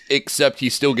works, except he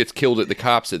still gets killed at the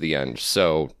cops at the end.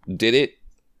 So did it?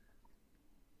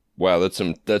 Wow, that's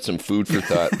some food for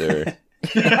thought there.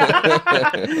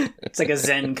 It's like a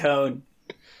Zen code.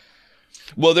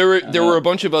 Well, there were a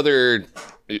bunch of other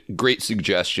great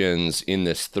suggestions in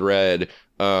this thread.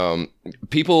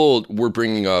 People were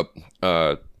bringing up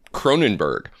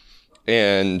Cronenberg,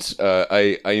 and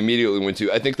I immediately went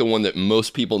to, I think, the one that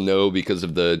most people know because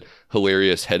of the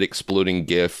hilarious head exploding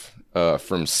GIF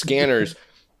from Scanners.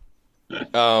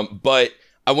 But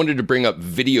I wanted to bring up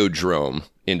Videodrome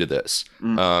into this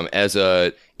as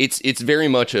it's very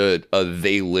much a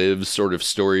They Live sort of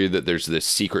story, that there's this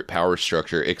secret power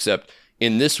structure, except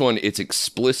in this one it's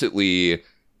explicitly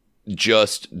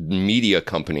just media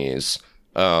companies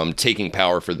taking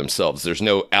power for themselves. There's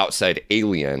no outside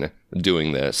alien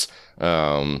doing this.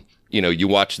 You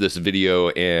watch this video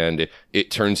and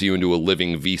it turns you into a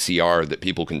living VCR that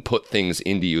people can put things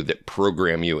into you that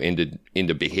program you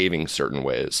into behaving certain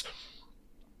ways.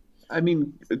 I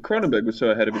mean, Cronenberg was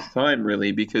so ahead of his time,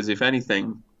 really, because if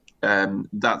anything,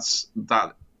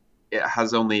 that it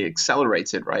has only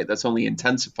accelerated, right? That's only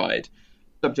intensified.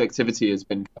 Subjectivity has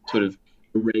been sort of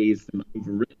erased and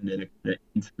overwritten in an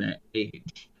internet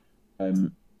age.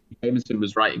 Jameson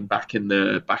was writing back in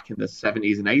the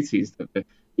 70s and 80s that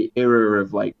the era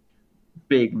of like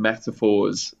big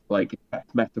metaphors, like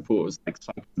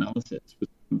psychoanalysis, was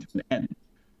coming to an end.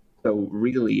 So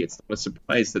really, it's not a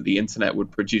surprise that the internet would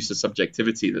produce a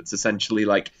subjectivity that's essentially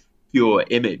like pure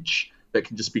image that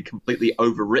can just be completely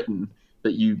overwritten,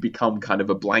 that you become kind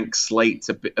of a blank slate,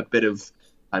 a bit of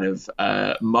kind of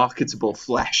marketable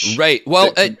flesh. Right.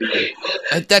 Well,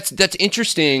 that's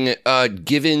interesting,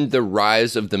 given the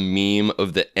rise of the meme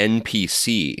of the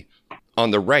NPC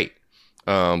on the right,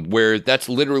 where that's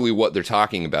literally what they're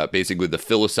talking about, basically the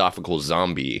philosophical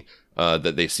zombie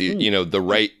that they see.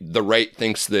 The right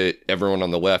thinks that everyone on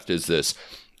the left is this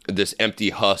empty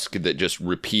husk that just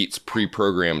repeats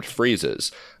pre-programmed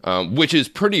phrases, which is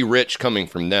pretty rich coming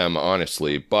from them,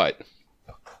 honestly. But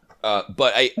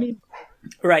I.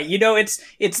 Right,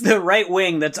 it's the right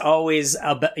wing that's always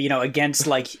against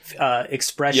like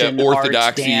expression,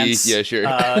 orthodoxy, arts, dance. Yeah, sure.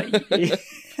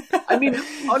 I mean,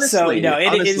 honestly, so, it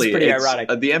is pretty ironic.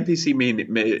 The NPC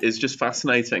meme is just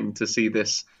fascinating to see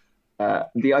this.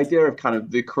 The idea of kind of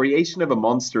the creation of a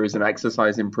monster is an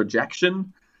exercise in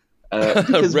projection,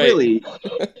 because really,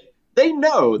 they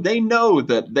know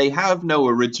that they have no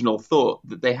original thought,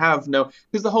 that they have no,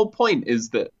 because the whole point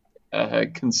is that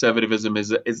conservatism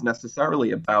is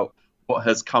necessarily about what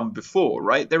has come before,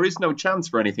 right? There is no chance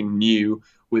for anything new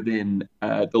within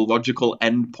the logical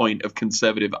endpoint of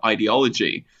conservative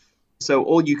ideology. So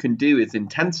all you can do is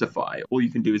intensify. All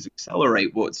you can do is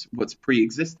accelerate what's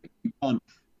pre-existing.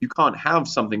 You can't have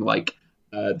something like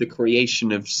the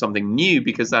creation of something new,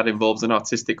 because that involves an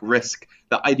artistic risk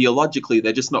that ideologically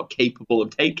they're just not capable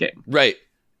of taking. Right.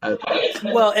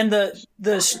 Well, and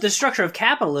the structure of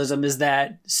capitalism is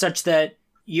that such that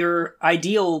your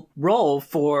ideal role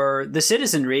for the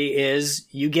citizenry is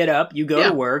you get up, you go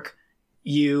to work,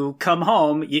 you come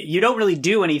home, you don't really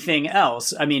do anything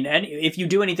else. I mean, if you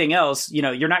do anything else,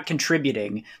 you're not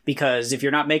contributing, because if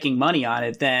you're not making money on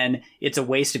it, then it's a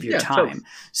waste of your time.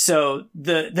 So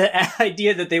the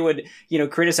idea that they would,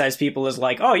 criticize people is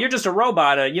like, oh, you're just a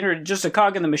robot, you're just a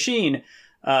cog in the machine,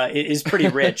 is pretty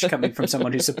rich coming from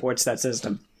someone who supports that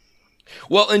system.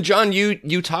 Well, and John,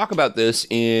 you talk about this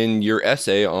in your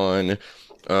essay on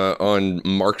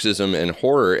Marxism and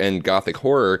horror and Gothic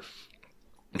horror,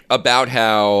 about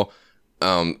how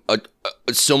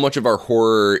so much of our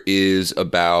horror is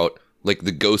about like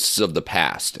the ghosts of the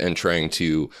past and trying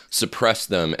to suppress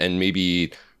them, and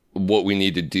maybe what we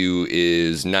need to do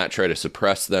is not try to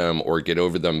suppress them or get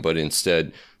over them, but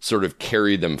instead sort of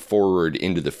carry them forward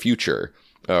into the future.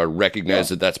 Recognize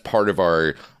that that's part of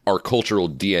our cultural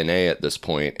DNA at this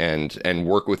point, and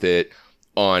work with it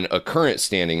on a current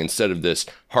standing instead of this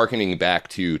hearkening back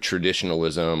to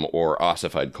traditionalism or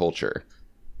ossified culture.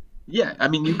 Yeah, I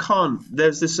mean, you can't.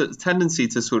 There's this tendency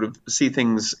to sort of see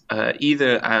things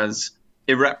either as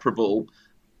irreparable,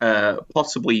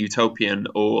 possibly utopian,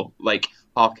 or like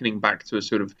hearkening back to a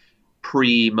sort of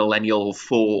pre-millennial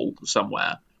fall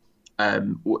somewhere.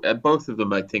 Both of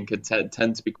them, I think,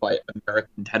 tend to be quite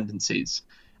American tendencies.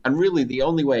 And really, the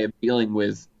only way of dealing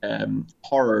with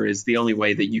horror is the only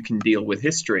way that you can deal with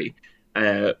history,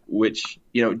 which,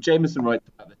 Jameson writes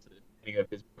about this at the beginning of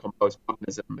his book on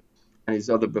postmodernism and his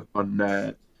other book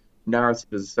on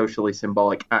narrative as a socially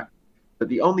symbolic act. But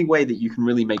the only way that you can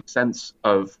really make sense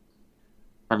of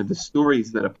kind of the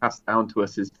stories that are passed down to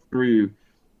us is through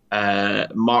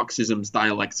Marxism's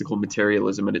dialectical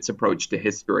materialism and its approach to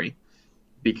history.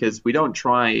 Because we don't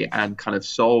try and kind of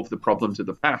solve the problems of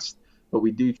the past, but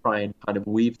we do try and kind of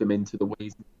weave them into the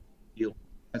ways that we deal with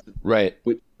the present, Right.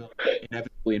 which will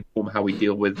inevitably inform how we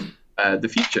deal with the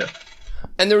future.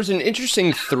 And there was an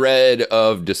interesting thread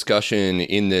of discussion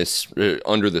in this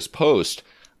under this post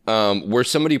where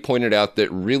somebody pointed out that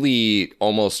really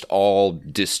almost all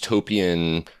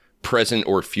dystopian present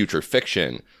or future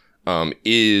fiction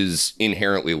is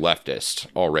inherently leftist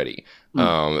already.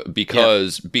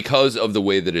 Because of the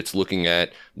way that it's looking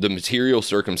at the material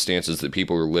circumstances that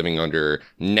people are living under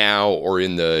now, or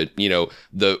in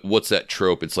the what's that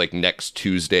trope? It's like next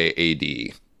Tuesday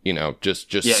AD, just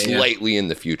slightly in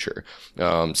the future.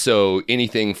 So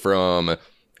anything from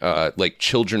like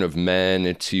Children of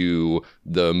Men to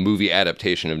the movie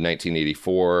adaptation of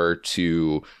 1984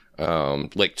 to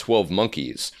like 12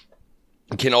 Monkeys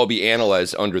can all be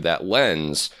analyzed under that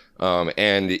lens.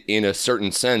 And in a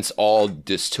certain sense, all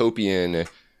dystopian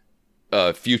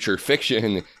future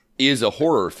fiction is a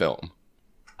horror film.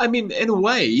 I mean, in a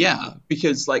way, yeah,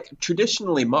 because like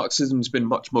traditionally Marxism's been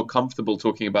much more comfortable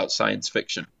talking about science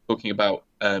fiction, talking about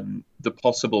the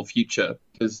possible future,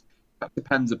 because that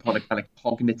depends upon a kind of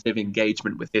cognitive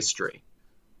engagement with history.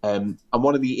 And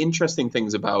one of the interesting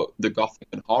things about the Gothic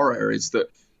and horror is that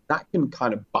can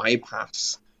kind of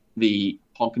bypass the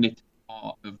cognitive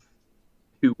part of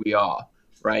who we are,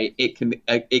 right?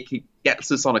 It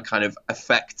gets us on a kind of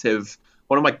effective.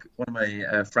 One of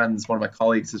my friends, one of my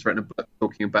colleagues, has written a book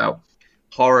talking about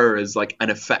horror as like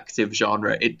an effective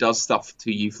genre. It does stuff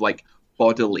to you like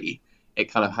bodily.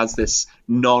 It kind of has this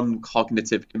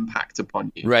non-cognitive impact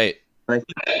upon you, right? And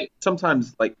I think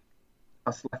sometimes like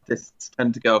us leftists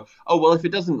tend to go, oh well, if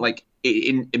it doesn't like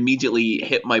immediately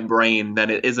hit my brain, then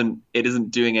it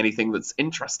isn't doing anything that's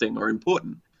interesting or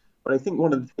important. But I think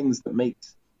one of the things that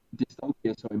makes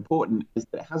dystopia so important is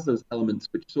that it has those elements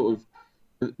which sort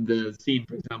of, the scene,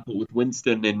 for example, with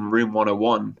Winston in Room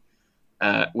 101,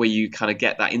 where you kind of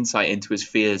get that insight into his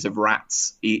fears of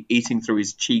rats eating through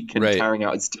his cheek and tearing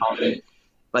out his tongue.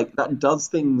 Like, that does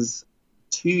things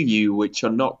to you which are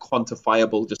not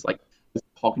quantifiable, just like this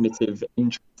cognitive,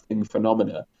 interesting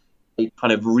phenomena. They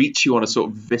kind of reach you on a sort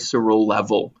of visceral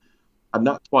level. And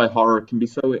that's why horror can be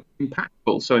so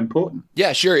impactful, so important.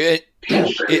 Yeah, sure.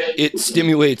 It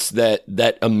stimulates that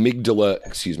amygdala.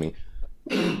 Excuse me.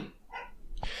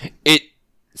 It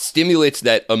stimulates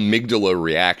that amygdala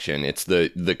reaction. It's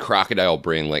the crocodile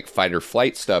brain, like fight or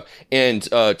flight stuff. And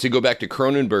to go back to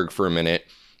Cronenberg for a minute,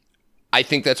 I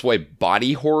think that's why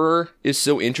body horror is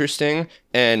so interesting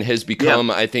and has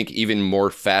become, I think, even more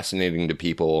fascinating to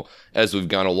people as we've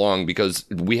gone along, because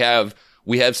we have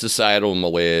societal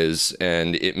malaise,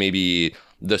 and it may be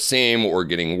the same or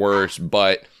getting worse,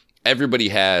 but everybody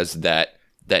has that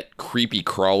creepy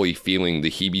crawly feeling,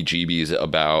 the heebie-jeebies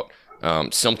about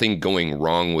something going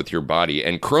wrong with your body.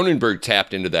 And Cronenberg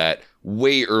tapped into that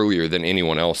way earlier than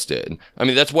anyone else did. I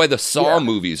mean, that's why the Saw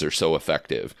movies are so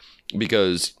effective,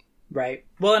 because... Right.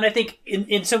 Well, and I think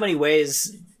in so many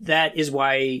ways, that is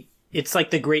why it's like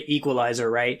the great equalizer,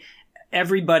 right?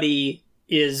 Everybody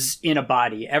is in a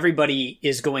body. Everybody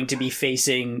is going to be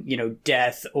facing,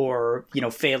 death or,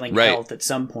 failing health at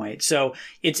some point. So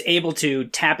it's able to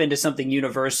tap into something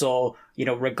universal,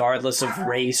 regardless of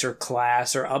race or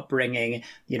class or upbringing.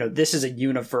 This is a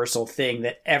universal thing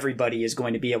that everybody is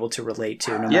going to be able to relate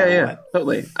to no matter what.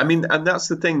 Totally. I mean, and that's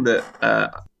the thing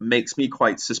that makes me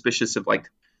quite suspicious of like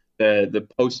the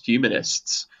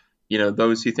post-humanists,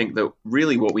 those who think that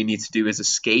really what we need to do is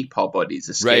escape our bodies,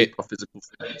 escape our physical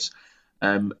forms.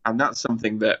 And that's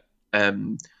something that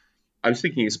I was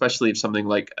thinking, especially of something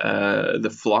like The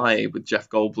Fly with Jeff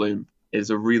Goldblum is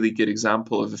a really good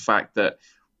example of the fact that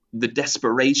the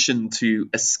desperation to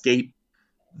escape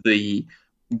the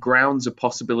grounds of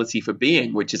possibility for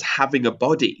being, which is having a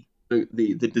body,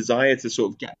 the desire to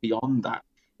sort of get beyond that,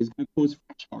 is going to cause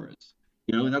fresh horrors.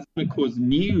 And that's going to cause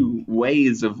new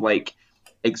ways of like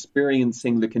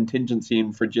experiencing the contingency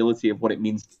and fragility of what it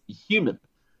means to be human.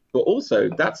 But also,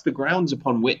 that's the grounds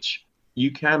upon which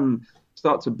you can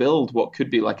start to build what could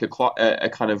be like a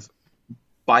kind of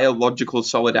biological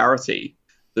solidarity,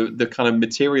 the kind of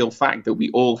material fact that we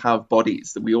all have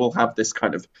bodies, that we all have this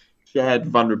kind of shared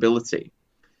vulnerability.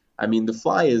 I mean, The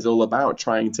Fly is all about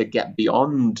trying to get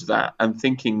beyond that and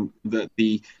thinking that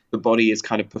the body is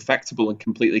kind of perfectible and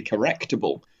completely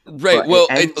correctable. Right. But Well,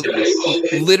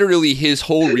 it literally, his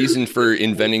whole reason for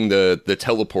inventing the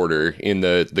teleporter in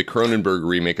the Cronenberg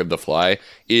remake of The Fly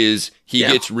is he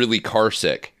gets really car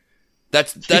sick.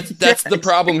 That's the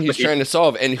problem he's trying to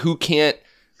solve, and who can't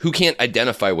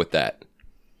identify with that?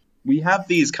 We have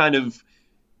these kind of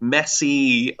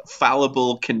messy,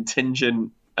 fallible,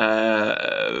 contingent,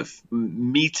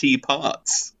 meaty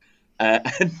parts,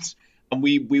 and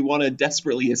we want to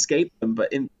desperately escape them,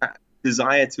 but in that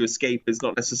desire to escape is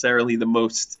not necessarily the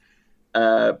most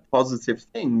positive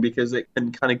thing, because it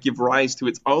can kind of give rise to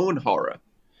its own horror.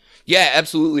 Yeah,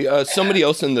 absolutely. Somebody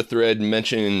else in the thread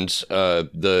mentioned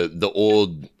the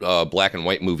old black and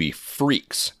white movie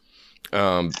Freaks,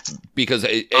 because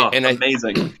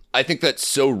amazing. I think that's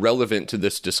so relevant to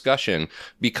this discussion,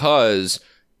 because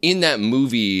in that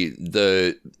movie,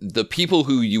 the people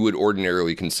who you would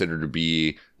ordinarily consider to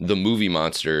be the movie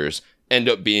monsters end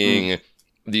up being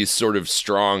these sort of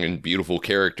strong and beautiful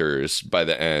characters by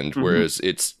the end, whereas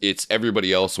it's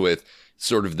everybody else with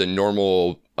sort of the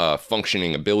normal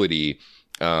functioning ability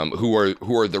who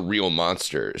are the real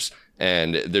monsters.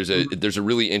 And there's a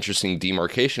really interesting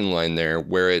demarcation line there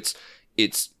where it's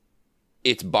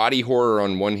body horror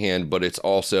on one hand, but it's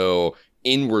also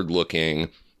inward looking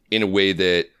in a way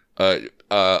that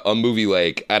a movie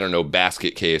like, I don't know,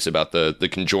 Basket Case about the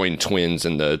conjoined twins,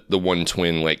 and the one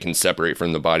twin like can separate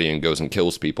from the body and goes and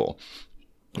kills people.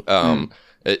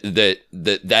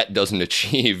 That doesn't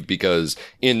achieve, because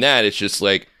in that it's just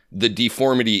like the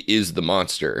deformity is the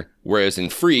monster, whereas in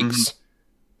Freaks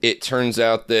it turns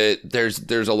out that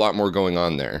there's a lot more going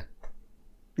on there.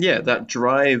 Yeah, that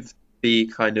drive, the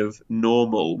kind of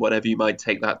normal, whatever you might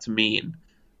take that to mean,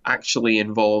 actually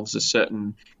involves a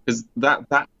certain, because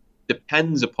that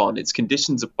depends upon its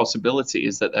conditions of possibility,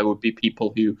 is that there would be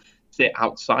people who sit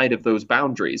outside of those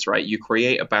boundaries, right? You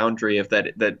create a boundary of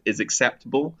that is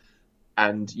acceptable,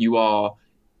 and you are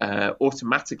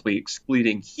automatically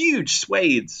excluding huge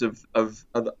swathes of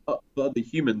other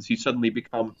humans who suddenly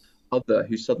become kind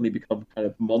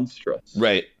of monstrous.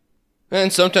 Right.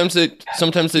 And sometimes they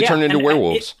turn into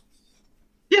werewolves.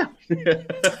 Yeah.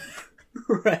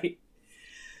 Right.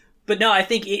 But no, I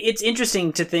think it's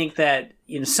interesting to think that,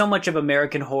 so much of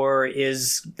American horror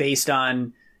is based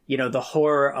on, the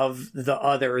horror of the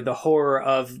other, the horror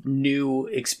of new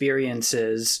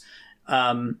experiences,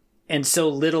 and so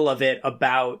little of it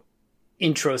about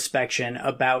introspection,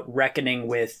 about reckoning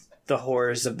with the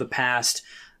horrors of the past.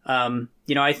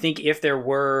 I think if there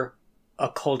were a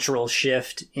cultural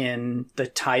shift in the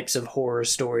types of horror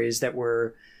stories that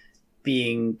were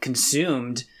being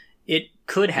consumed, it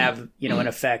could have, an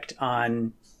effect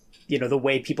on, the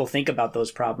way people think about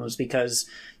those problems, because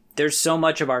there's so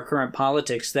much of our current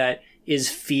politics that is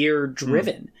fear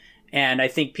driven. And I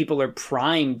think people are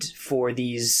primed for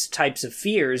these types of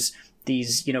fears,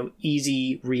 these,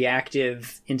 easy,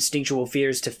 reactive, instinctual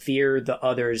fears, to fear the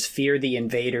others, fear the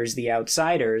invaders, the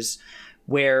outsiders,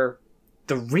 where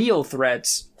the real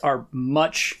threats are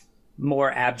much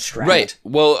more abstract. Right.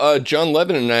 Well, John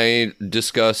Levin and I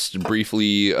discussed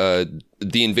briefly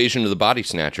the Invasion of the Body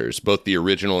Snatchers, both the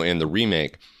original and the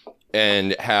remake,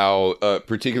 and how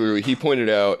particularly he pointed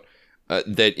out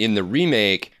that in the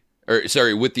remake,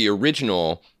 with the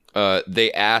original,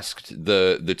 they asked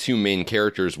the two main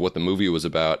characters what the movie was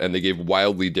about, and they gave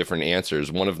wildly different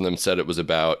answers. One of them said it was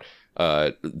about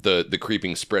the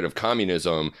creeping spread of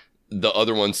communism. The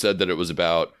other one said that it was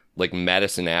about like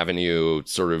Madison Avenue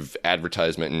sort of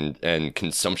advertisement and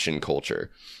consumption culture.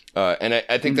 And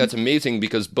I think that's amazing,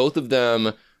 because both of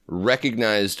them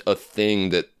recognized a thing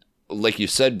that, like you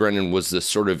said, Brendan, was this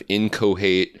sort of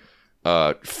inchoate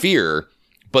fear,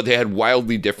 but they had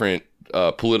wildly different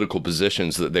political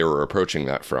positions that they were approaching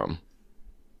that from.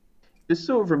 This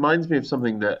sort of reminds me of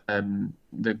something that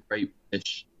the great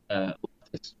British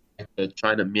leftist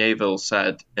China Miéville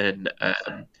said in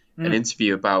an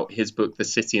interview about his book, The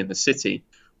City and the City,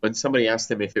 when somebody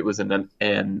asked him if it was an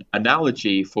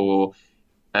analogy for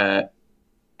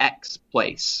X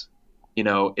place.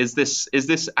 Is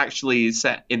this actually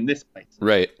set in this place?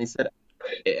 Right. He said,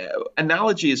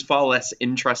 analogy is far less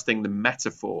interesting than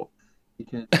metaphor,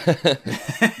 because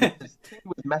the thing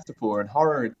with metaphor and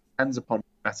horror depends upon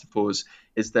metaphors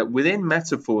is that within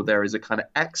metaphor there is a kind of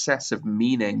excess of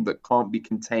meaning that can't be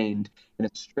contained in a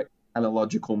strict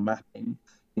analogical mapping.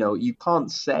 You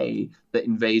can't say that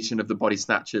Invasion of the Body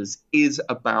Snatchers is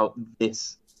about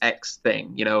this X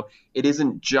thing. It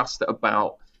isn't just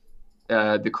about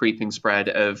the creeping spread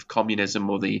of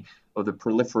communism or the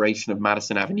proliferation of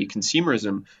Madison Avenue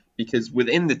consumerism, because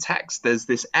within the text, there's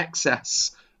this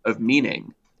excess of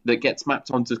meaning that gets mapped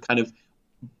onto kind of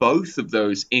both of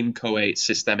those inchoate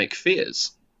systemic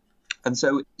fears. And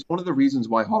so it's one of the reasons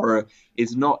why horror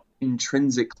is not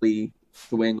intrinsically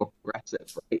swing or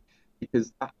progressive, right?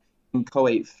 Because that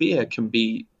inchoate fear can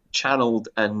be channeled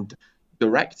and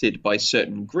directed by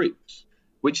certain groups,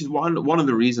 which is one of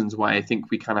the reasons why I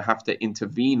think we kind of have to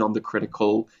intervene on the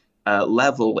critical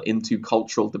level into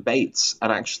cultural debates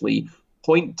and actually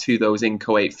point to those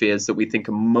inchoate fears that we think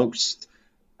are most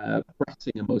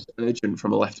pressing and most urgent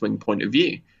from a left-wing point of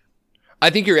view.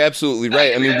 I think you're absolutely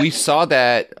right. I mean, we saw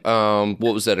that,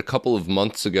 what was that, a couple of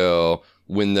months ago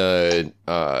when the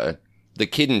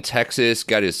kid in Texas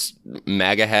got his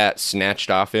MAGA hat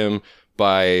snatched off him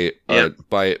by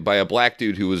a black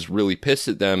dude who was really pissed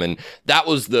at them. And that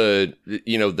was the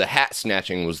hat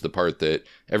snatching was the part that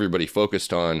everybody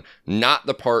focused on, not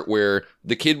the part where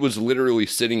the kid was literally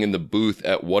sitting in the booth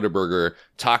at Whataburger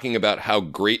talking about how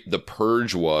great The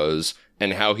Purge was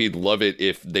and how he'd love it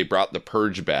if they brought The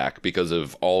Purge back because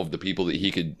of all of the people that he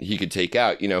could take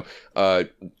out,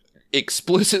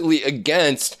 explicitly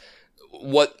against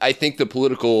what I think the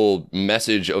political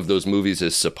message of those movies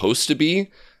is supposed to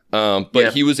be.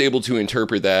 But he was able to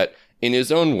interpret that in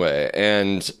his own way.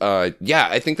 And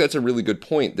I think that's a really good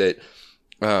point that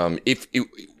if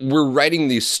we're writing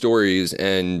these stories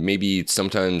and maybe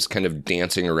sometimes kind of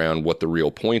dancing around what the real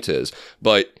point is,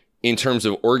 but in terms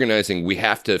of organizing, we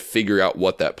have to figure out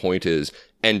what that point is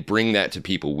and bring that to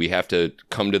people. We have to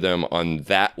come to them on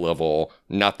that level,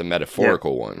 not the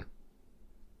metaphorical one.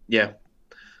 Yeah.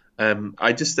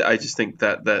 I just think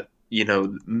that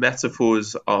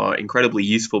metaphors are incredibly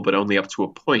useful, but only up to a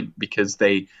point, because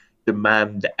they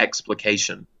demand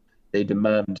explication. They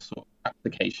demand sort of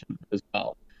application as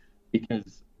well,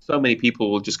 because so many people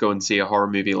will just go and see a horror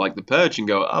movie like The Purge and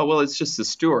go, oh, well, it's just a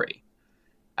story.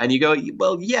 And you go,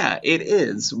 well, yeah, it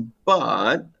is.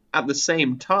 But at the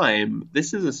same time,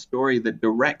 this is a story that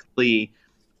directly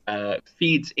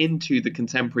feeds into the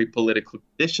contemporary political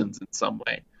conditions in some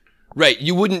way. Right.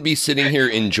 You wouldn't be sitting here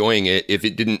enjoying it if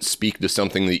it didn't speak to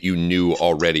something that you knew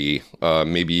already,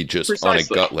 maybe just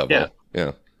Precisely. On a gut level.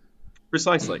 Yeah.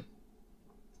 Precisely.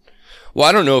 Well,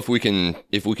 I don't know if we can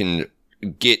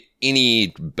get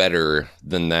any better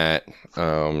than that.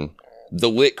 The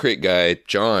Lit Crit guy,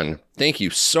 John, thank you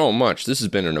so much. This has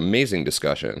been an amazing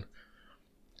discussion.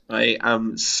 I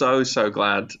am so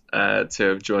glad to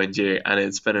have joined you, and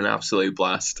it's been an absolute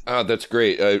blast. Oh, that's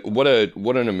great. What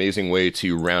an amazing way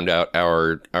to round out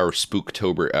our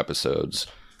Spooktober episodes.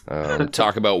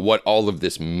 Talk about what all of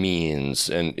this means,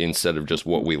 and instead of just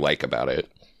what we like about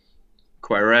it.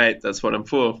 Quite right. That's what I'm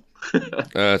for.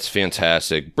 That's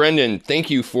fantastic. Brendan, thank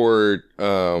you for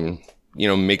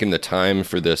making the time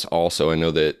for this also. I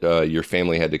know that your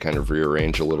family had to kind of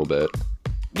rearrange a little bit.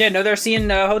 Yeah, no, they're seeing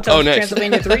Hotel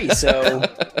Transylvania 3, so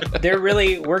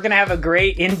we're going to have a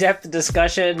great in-depth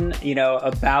discussion,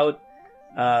 about,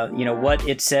 what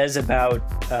it says about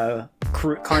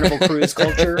Carnival Cruise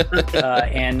culture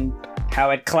and how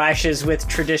it clashes with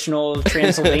traditional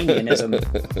Transylvanianism.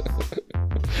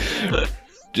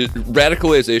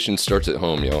 Radicalization starts at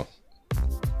home, y'all.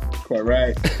 Quite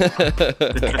right.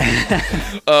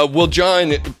 Well,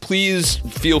 John, please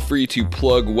feel free to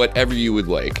plug whatever you would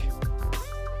like.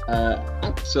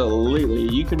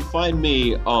 Absolutely. You can find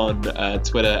me on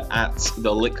Twitter at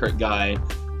TheLitCritGuy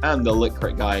and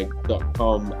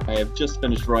thelitcritguy.com. I have just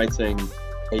finished writing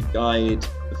a guide,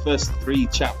 the first 3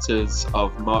 chapters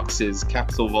of Marx's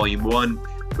Capital Volume 1,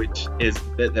 which is the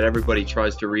bit that everybody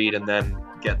tries to read and then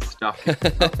gets stuck.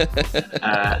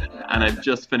 And I've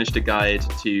just finished a guide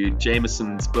to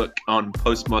Jameson's book on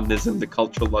postmodernism, the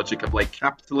cultural logic of late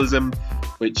capitalism,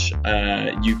 which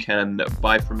you can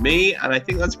buy from me. And I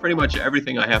think that's pretty much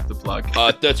everything I have to plug.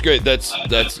 That's great. That's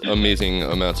amazing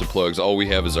amounts of plugs. All we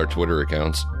have is our Twitter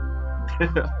accounts.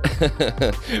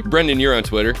 Brendan, you're on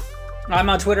Twitter. I'm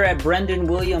on Twitter at Brendan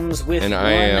Williams with and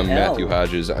I am Matthew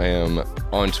Hodges. I am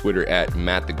on Twitter at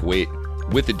Matt the Gwait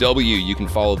with the W. You can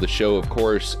follow the show, of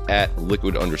course, at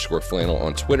liquid_flannel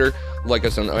on Twitter. Like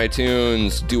us on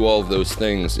iTunes. Do all of those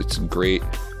things. It's great.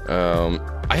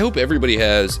 I hope everybody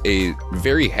has a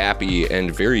very happy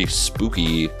and very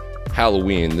spooky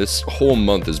Halloween. This whole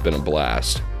month has been a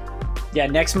blast. Yeah,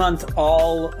 next month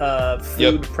all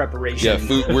food preparation. Yeah,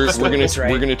 food. We're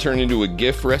gonna turn into a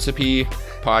GIF recipe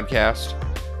podcast.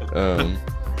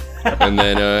 And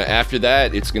then after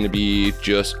that, it's going to be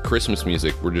just Christmas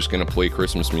music. We're just going to play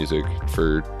Christmas music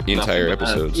for entire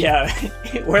episodes. Yeah,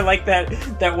 we're like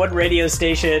that one radio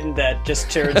station that just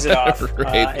turns it off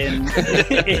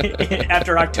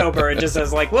after October and just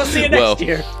says like, we'll see you next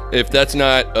year. If that's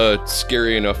not a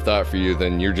scary enough thought for you,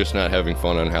 then you're just not having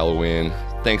fun on Halloween.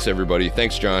 Thanks, everybody.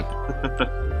 Thanks, John.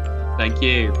 Thank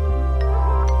you.